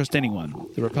 Cannot trust anyone.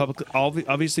 The Republic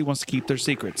obviously wants to keep their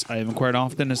secrets. I have inquired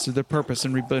often as to their purpose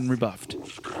and been rebuffed.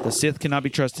 The Sith cannot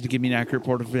be trusted to give me an accurate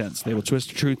report of events. They will twist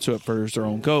the truth so it furthers their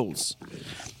own goals.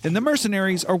 And the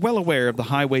mercenaries are well aware of the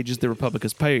high wages the Republic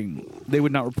is paying. They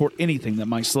would not report anything that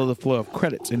might slow the flow of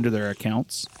credits into their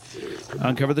accounts.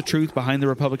 Uncover the truth behind the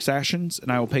Republic's actions,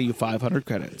 and I will pay you 500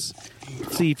 credits.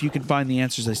 See if you can find the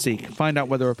answers I seek. Find out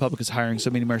why the Republic is hiring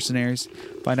so many mercenaries.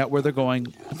 Find out where they're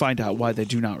going. And find out why they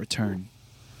do not return.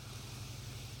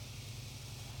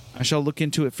 I shall look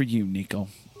into it for you, Nico.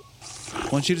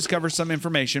 Once you discover some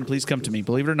information, please come to me.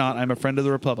 Believe it or not, I'm a friend of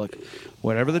the Republic.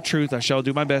 Whatever the truth, I shall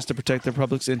do my best to protect the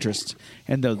Republic's interests,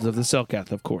 and those of the Selkath,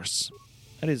 of course.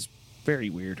 That is very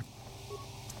weird.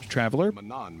 Traveler?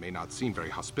 Manaan may not seem very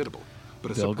hospitable,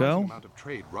 but a Bilgo? surprising amount of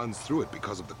trade runs through it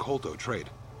because of the Kolto trade.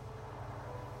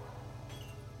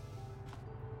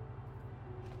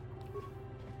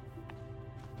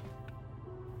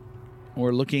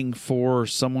 We're looking for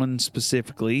someone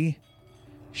specifically.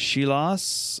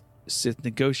 Shilas, Sith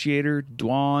Negotiator,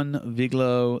 Dwan,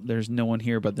 Viglo. There's no one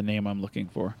here but the name I'm looking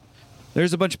for.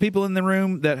 There's a bunch of people in the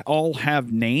room that all have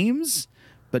names,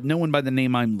 but no one by the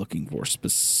name I'm looking for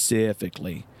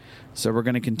specifically. So we're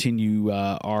going to continue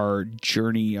our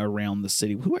journey around the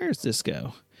city. Where does this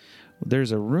go?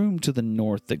 There's a room to the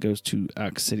north that goes to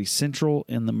Ak City Central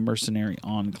and the Mercenary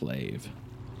Enclave.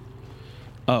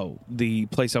 Oh, the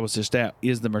place I was just at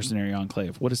is the Mercenary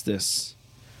Enclave. What is this?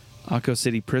 Akko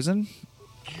City Prison?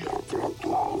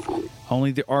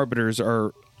 Only the Arbiters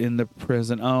are in the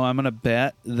prison. Oh, I'm going to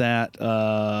bet that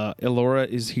Elora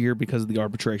is here because of the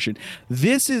arbitration.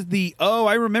 This is the... Oh,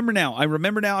 I remember now. I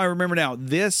remember now.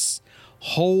 This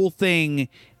whole thing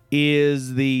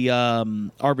is the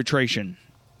arbitration.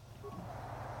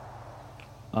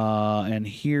 And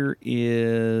here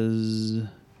is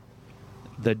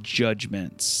the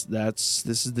judgments. This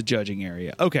is the judging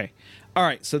area. Okay. All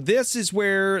right. So this is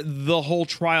where the whole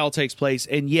trial takes place.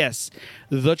 And yes,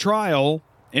 the trial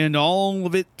and all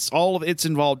of it's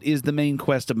involved is the main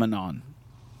quest of Manaan.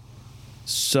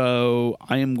 So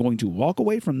I am going to walk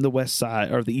away from the west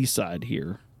side or the east side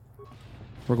here.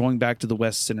 We're going back to the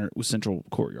west central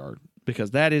courtyard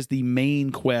because that is the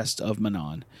main quest of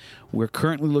Manaan. We're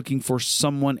currently looking for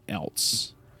someone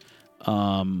else.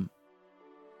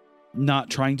 Not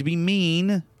trying to be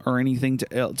mean or anything to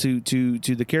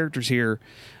the characters here,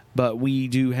 but we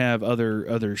do have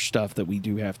other stuff that we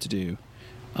do have to do.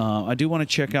 I do want to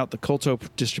check out the Kolto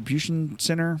Distribution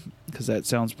Center because that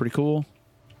sounds pretty cool.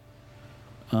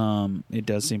 It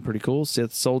does seem pretty cool.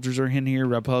 Sith soldiers are in here.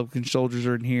 Republican soldiers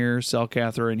are in here.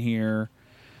 Selkath are in here.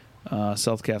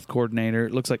 Selkath coordinator.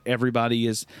 It looks like everybody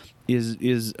is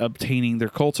obtaining their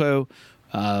Kolto.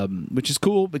 Which is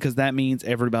cool because that means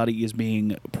everybody is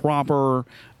being proper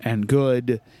and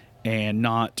good and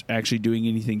not actually doing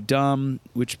anything dumb,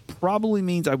 which probably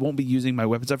means I won't be using my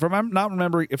weapons. If I'm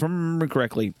remembering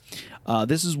correctly,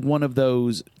 this is one of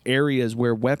those areas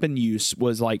where weapon use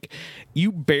was like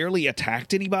you barely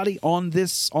attacked anybody on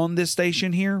this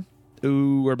station here.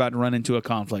 Ooh, we're about to run into a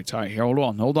conflict. All right, here, hold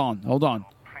on.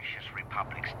 Precious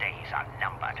Republic's days are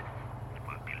numbered.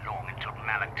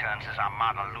 Malak turns his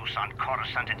armada loose on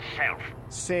Coruscant itself.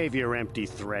 Save your empty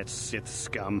threats, Sith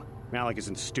scum. Malak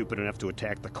isn't stupid enough to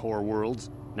attack the core worlds,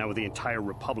 now with the entire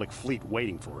Republic fleet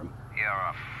waiting for him. You're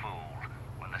a fool.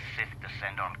 When the Sith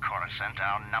descend on Coruscant,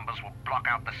 our numbers will block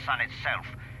out the sun itself.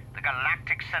 The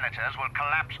galactic senators will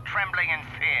collapse trembling in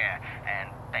fear and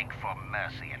beg for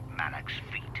mercy at Malak's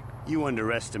feet. You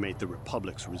underestimate the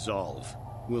Republic's resolve.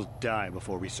 We'll die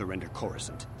before we surrender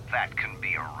Coruscant. That can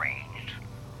be arranged.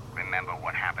 Remember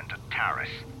what happened to Taris.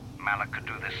 Malak could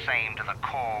do the same to the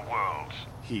core worlds.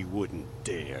 He wouldn't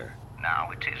dare. Now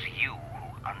it is you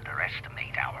who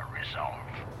underestimate our resolve.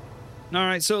 All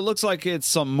right, so it looks like it's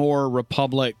some more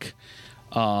Republic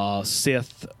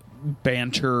Sith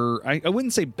banter. I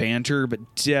wouldn't say banter, but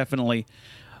definitely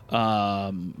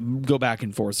go back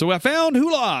and forth. So I found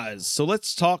Hulaz. So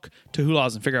let's talk to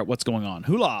Hulaz and figure out what's going on.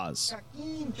 Hulaz.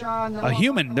 A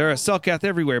human. There are Selkath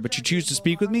everywhere, but you choose to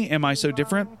speak with me? Am I so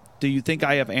different? Do you think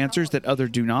I have answers that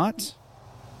others do not?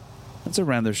 That's a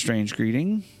rather strange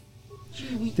greeting.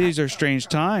 These are strange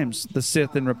times. The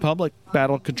Sith and Republic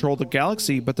battle control the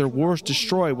galaxy, but their wars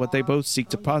destroy what they both seek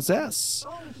to possess.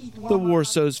 The war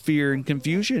sows fear and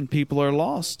confusion. People are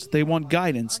lost. They want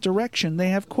guidance, direction. They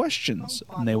have questions,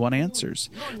 and they want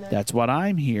answers. That's what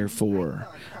I'm here for.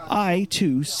 I,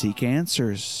 too, seek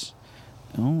answers.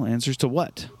 Oh, answers to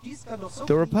what?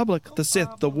 The Republic, the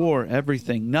Sith, the war,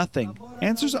 everything, nothing.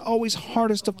 Answers are always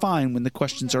hardest to find when the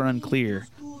questions are unclear.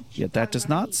 Yet that does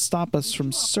not stop us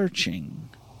from searching.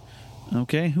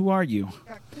 Okay, who are you?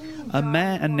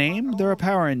 A name? There are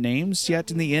power in names,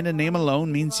 yet in the end a name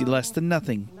alone means less than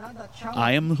nothing.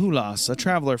 I am Hulaz, a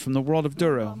traveler from the world of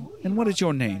Duro. And what is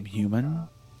your name, human?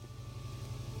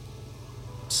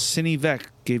 Cine Vec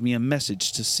gave me a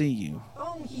message to see you.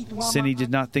 Cine did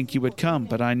not think you would come,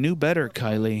 but I knew better,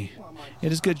 Kylie.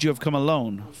 It is good you have come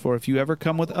alone, for if you ever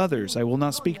come with others, I will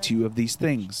not speak to you of these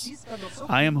things.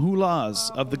 I am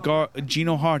Hulaz of the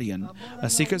Geno Hardian, a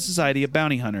secret society of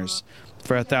bounty hunters.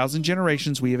 For 1,000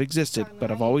 generations we have existed, but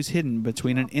have always hidden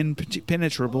between an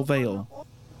impenetrable veil.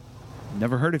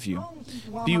 Never heard of you.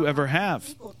 Few ever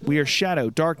have. We are shadow,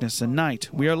 darkness, and night.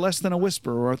 We are less than a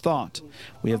whisper or a thought.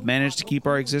 We have managed to keep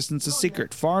our existence a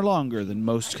secret far longer than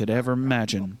most could ever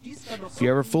imagine. If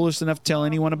you're ever foolish enough to tell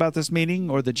anyone about this meeting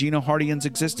or the Geno Hardian's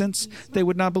existence, they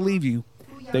would not believe you.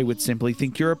 They would simply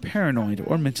think you're a paranoid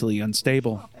or mentally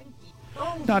unstable.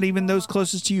 Not even those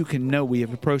closest to you can know we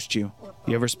have approached you. If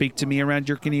you ever speak to me around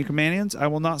your companions, I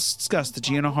will not discuss the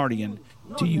Geno Hardian.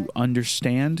 Do you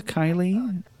understand,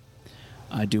 Kylie?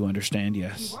 I do understand,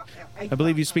 yes. I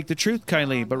believe you speak the truth,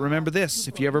 Kylie, but remember this.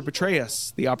 If you ever betray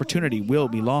us, the opportunity will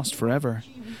be lost forever.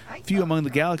 Few among the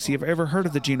galaxy have ever heard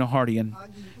of the Geno Hardian.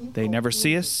 They never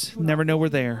see us, never know we're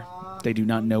there. They do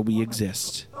not know we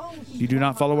exist. If you do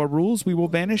not follow our rules, we will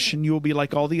vanish, and you will be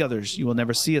like all the others. You will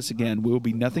never see us again. We will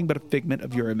be nothing but a figment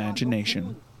of your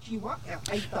imagination.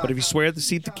 But if you swear to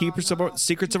seek the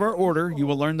secrets of our order, you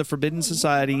will learn the forbidden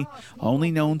society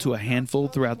only known to a handful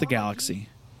throughout the galaxy.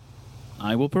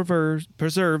 I will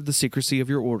preserve the secrecy of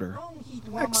your order.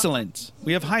 Excellent.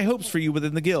 We have high hopes for you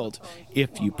within the guild,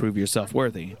 if you prove yourself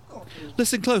worthy.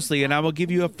 Listen closely, and I will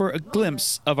give you a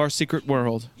glimpse of our secret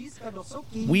world.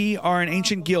 We are an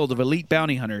ancient guild of elite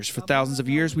bounty hunters. For thousands of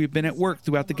years, we have been at work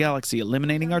throughout the galaxy,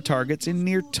 eliminating our targets in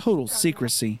near total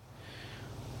secrecy.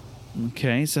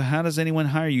 Okay, so how does anyone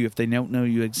hire you if they don't know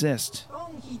you exist?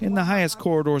 In the highest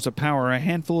corridors of power, a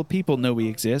handful of people know we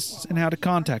exist and how to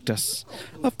contact us.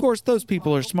 Of course, those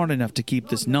people are smart enough to keep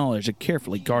this knowledge a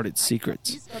carefully guarded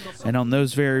secret. And on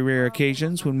those very rare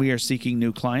occasions when we are seeking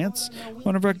new clients,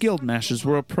 one of our guild masters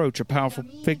will approach a powerful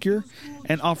figure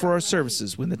and offer our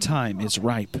services when the time is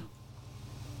ripe.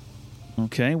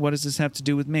 Okay, what does this have to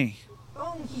do with me?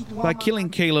 By killing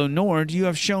Kalo Nord, you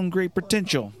have shown great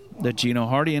potential. The Geno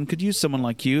Hardian could use someone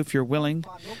like you if you're willing,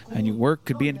 and your work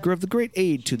could be of great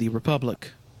aid to the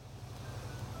Republic.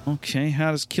 Okay,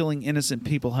 how does killing innocent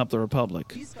people help the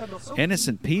Republic?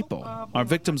 Innocent people? Our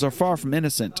victims are far from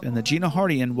innocent, and the Geno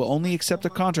Hardian will only accept a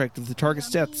contract if the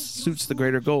target's death suits the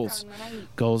greater goals.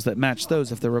 Goals that match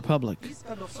those of the Republic.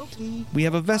 We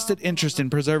have a vested interest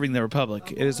in preserving the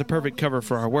Republic. It is a perfect cover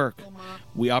for our work.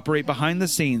 We operate behind the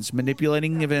scenes,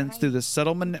 manipulating events through the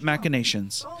subtle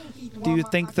machinations. Do you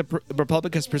think the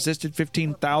Republic has persisted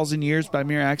 15,000 years by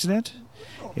mere accident?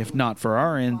 If not for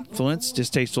our influence,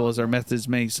 distasteful as our methods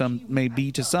may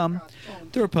be to some,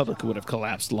 the Republic would have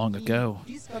collapsed long ago.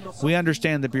 We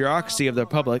understand the bureaucracy of the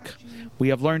Republic. We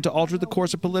have learned to alter the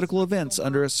course of political events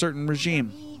under a certain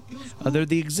regime. Under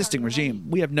the existing regime,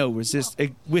 we have no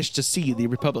wish to see the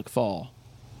Republic fall.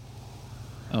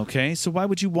 Okay, so why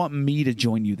would you want me to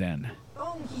join you then?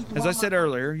 As I said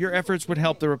earlier, your efforts would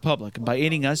help the Republic. By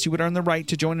aiding us, you would earn the right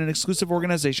to join an exclusive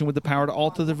organization with the power to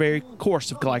alter the very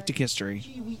course of galactic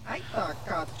history.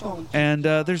 And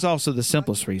there's also the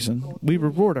simplest reason. We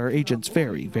reward our agents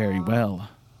very, very well.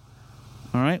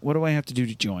 All right, what do I have to do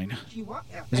to join?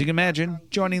 As you can imagine,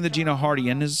 joining the Geno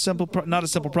Hardian is not a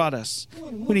simple process.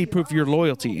 We need proof of your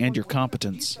loyalty and your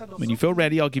competence. When you feel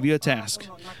ready, I'll give you a task.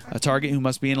 A target who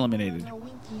must be eliminated.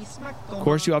 Of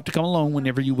course, you have to come alone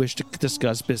whenever you wish to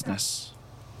discuss business.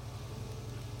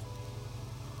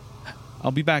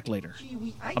 I'll be back later.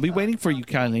 I'll be waiting for you,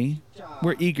 Kylie.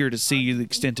 We're eager to see the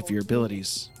extent of your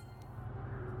abilities.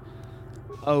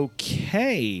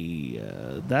 Okay,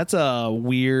 that's a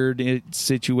weird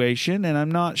situation, and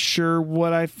I'm not sure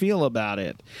what I feel about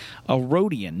it. A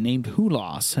Rodian named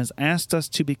Hulaz has asked us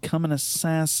to become an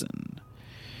assassin.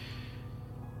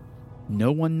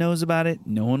 No one knows about it.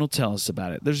 No one will tell us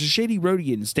about it. There's a shady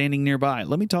Rodian standing nearby.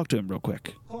 Let me talk to him real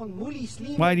quick.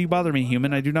 Why do you bother me,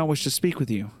 human? I do not wish to speak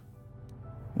with you.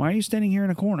 Why are you standing here in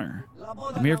a corner?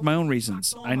 I'm here for my own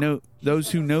reasons. I know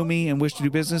those who know me and wish to do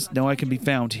business know I can be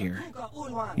found here.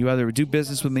 You either do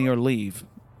business with me or leave.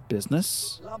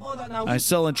 Business? I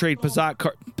sell and trade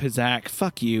Pizak.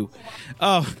 Fuck you.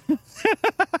 Oh.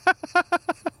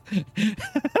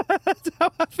 That's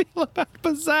how I feel about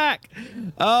Pizak.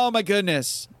 Oh my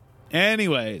goodness.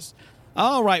 Anyways.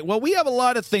 All right. Well, we have a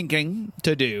lot of thinking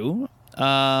to do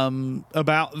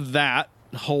about that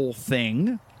whole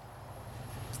thing.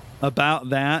 About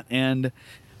that, and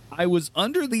I was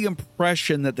under the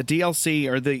impression that the DLC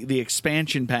or the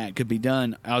expansion pack could be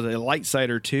done as a light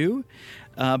side or two,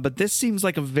 but this seems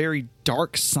like a very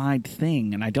dark side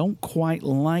thing, and I don't quite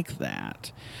like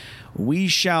that. we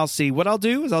shall see. What I'll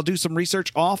do is I'll do some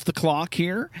research off the clock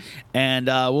here, and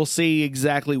we'll see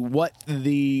exactly what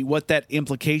that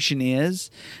implication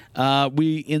is.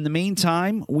 In the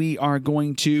meantime, we are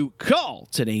going to call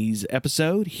today's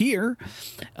episode here.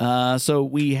 So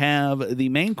we have the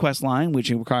main quest line, which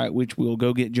we'll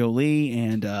go get Jolie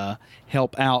and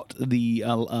help out the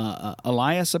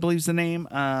Elias, I believe is the name,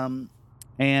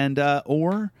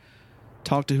 or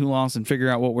talk to Hulas and figure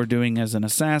out what we're doing as an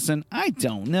assassin. I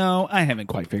don't know. I haven't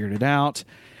quite figured it out.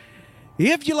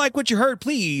 If you like what you heard,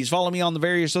 please follow me on the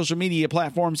various social media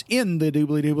platforms in the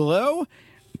doobly-doo below.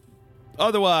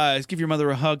 Otherwise, give your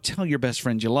mother a hug, tell your best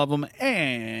friends you love them,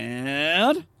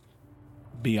 and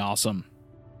be awesome.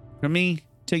 From me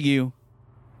to you,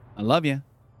 I love you,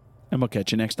 and we'll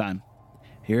catch you next time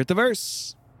here at The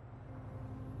Verse.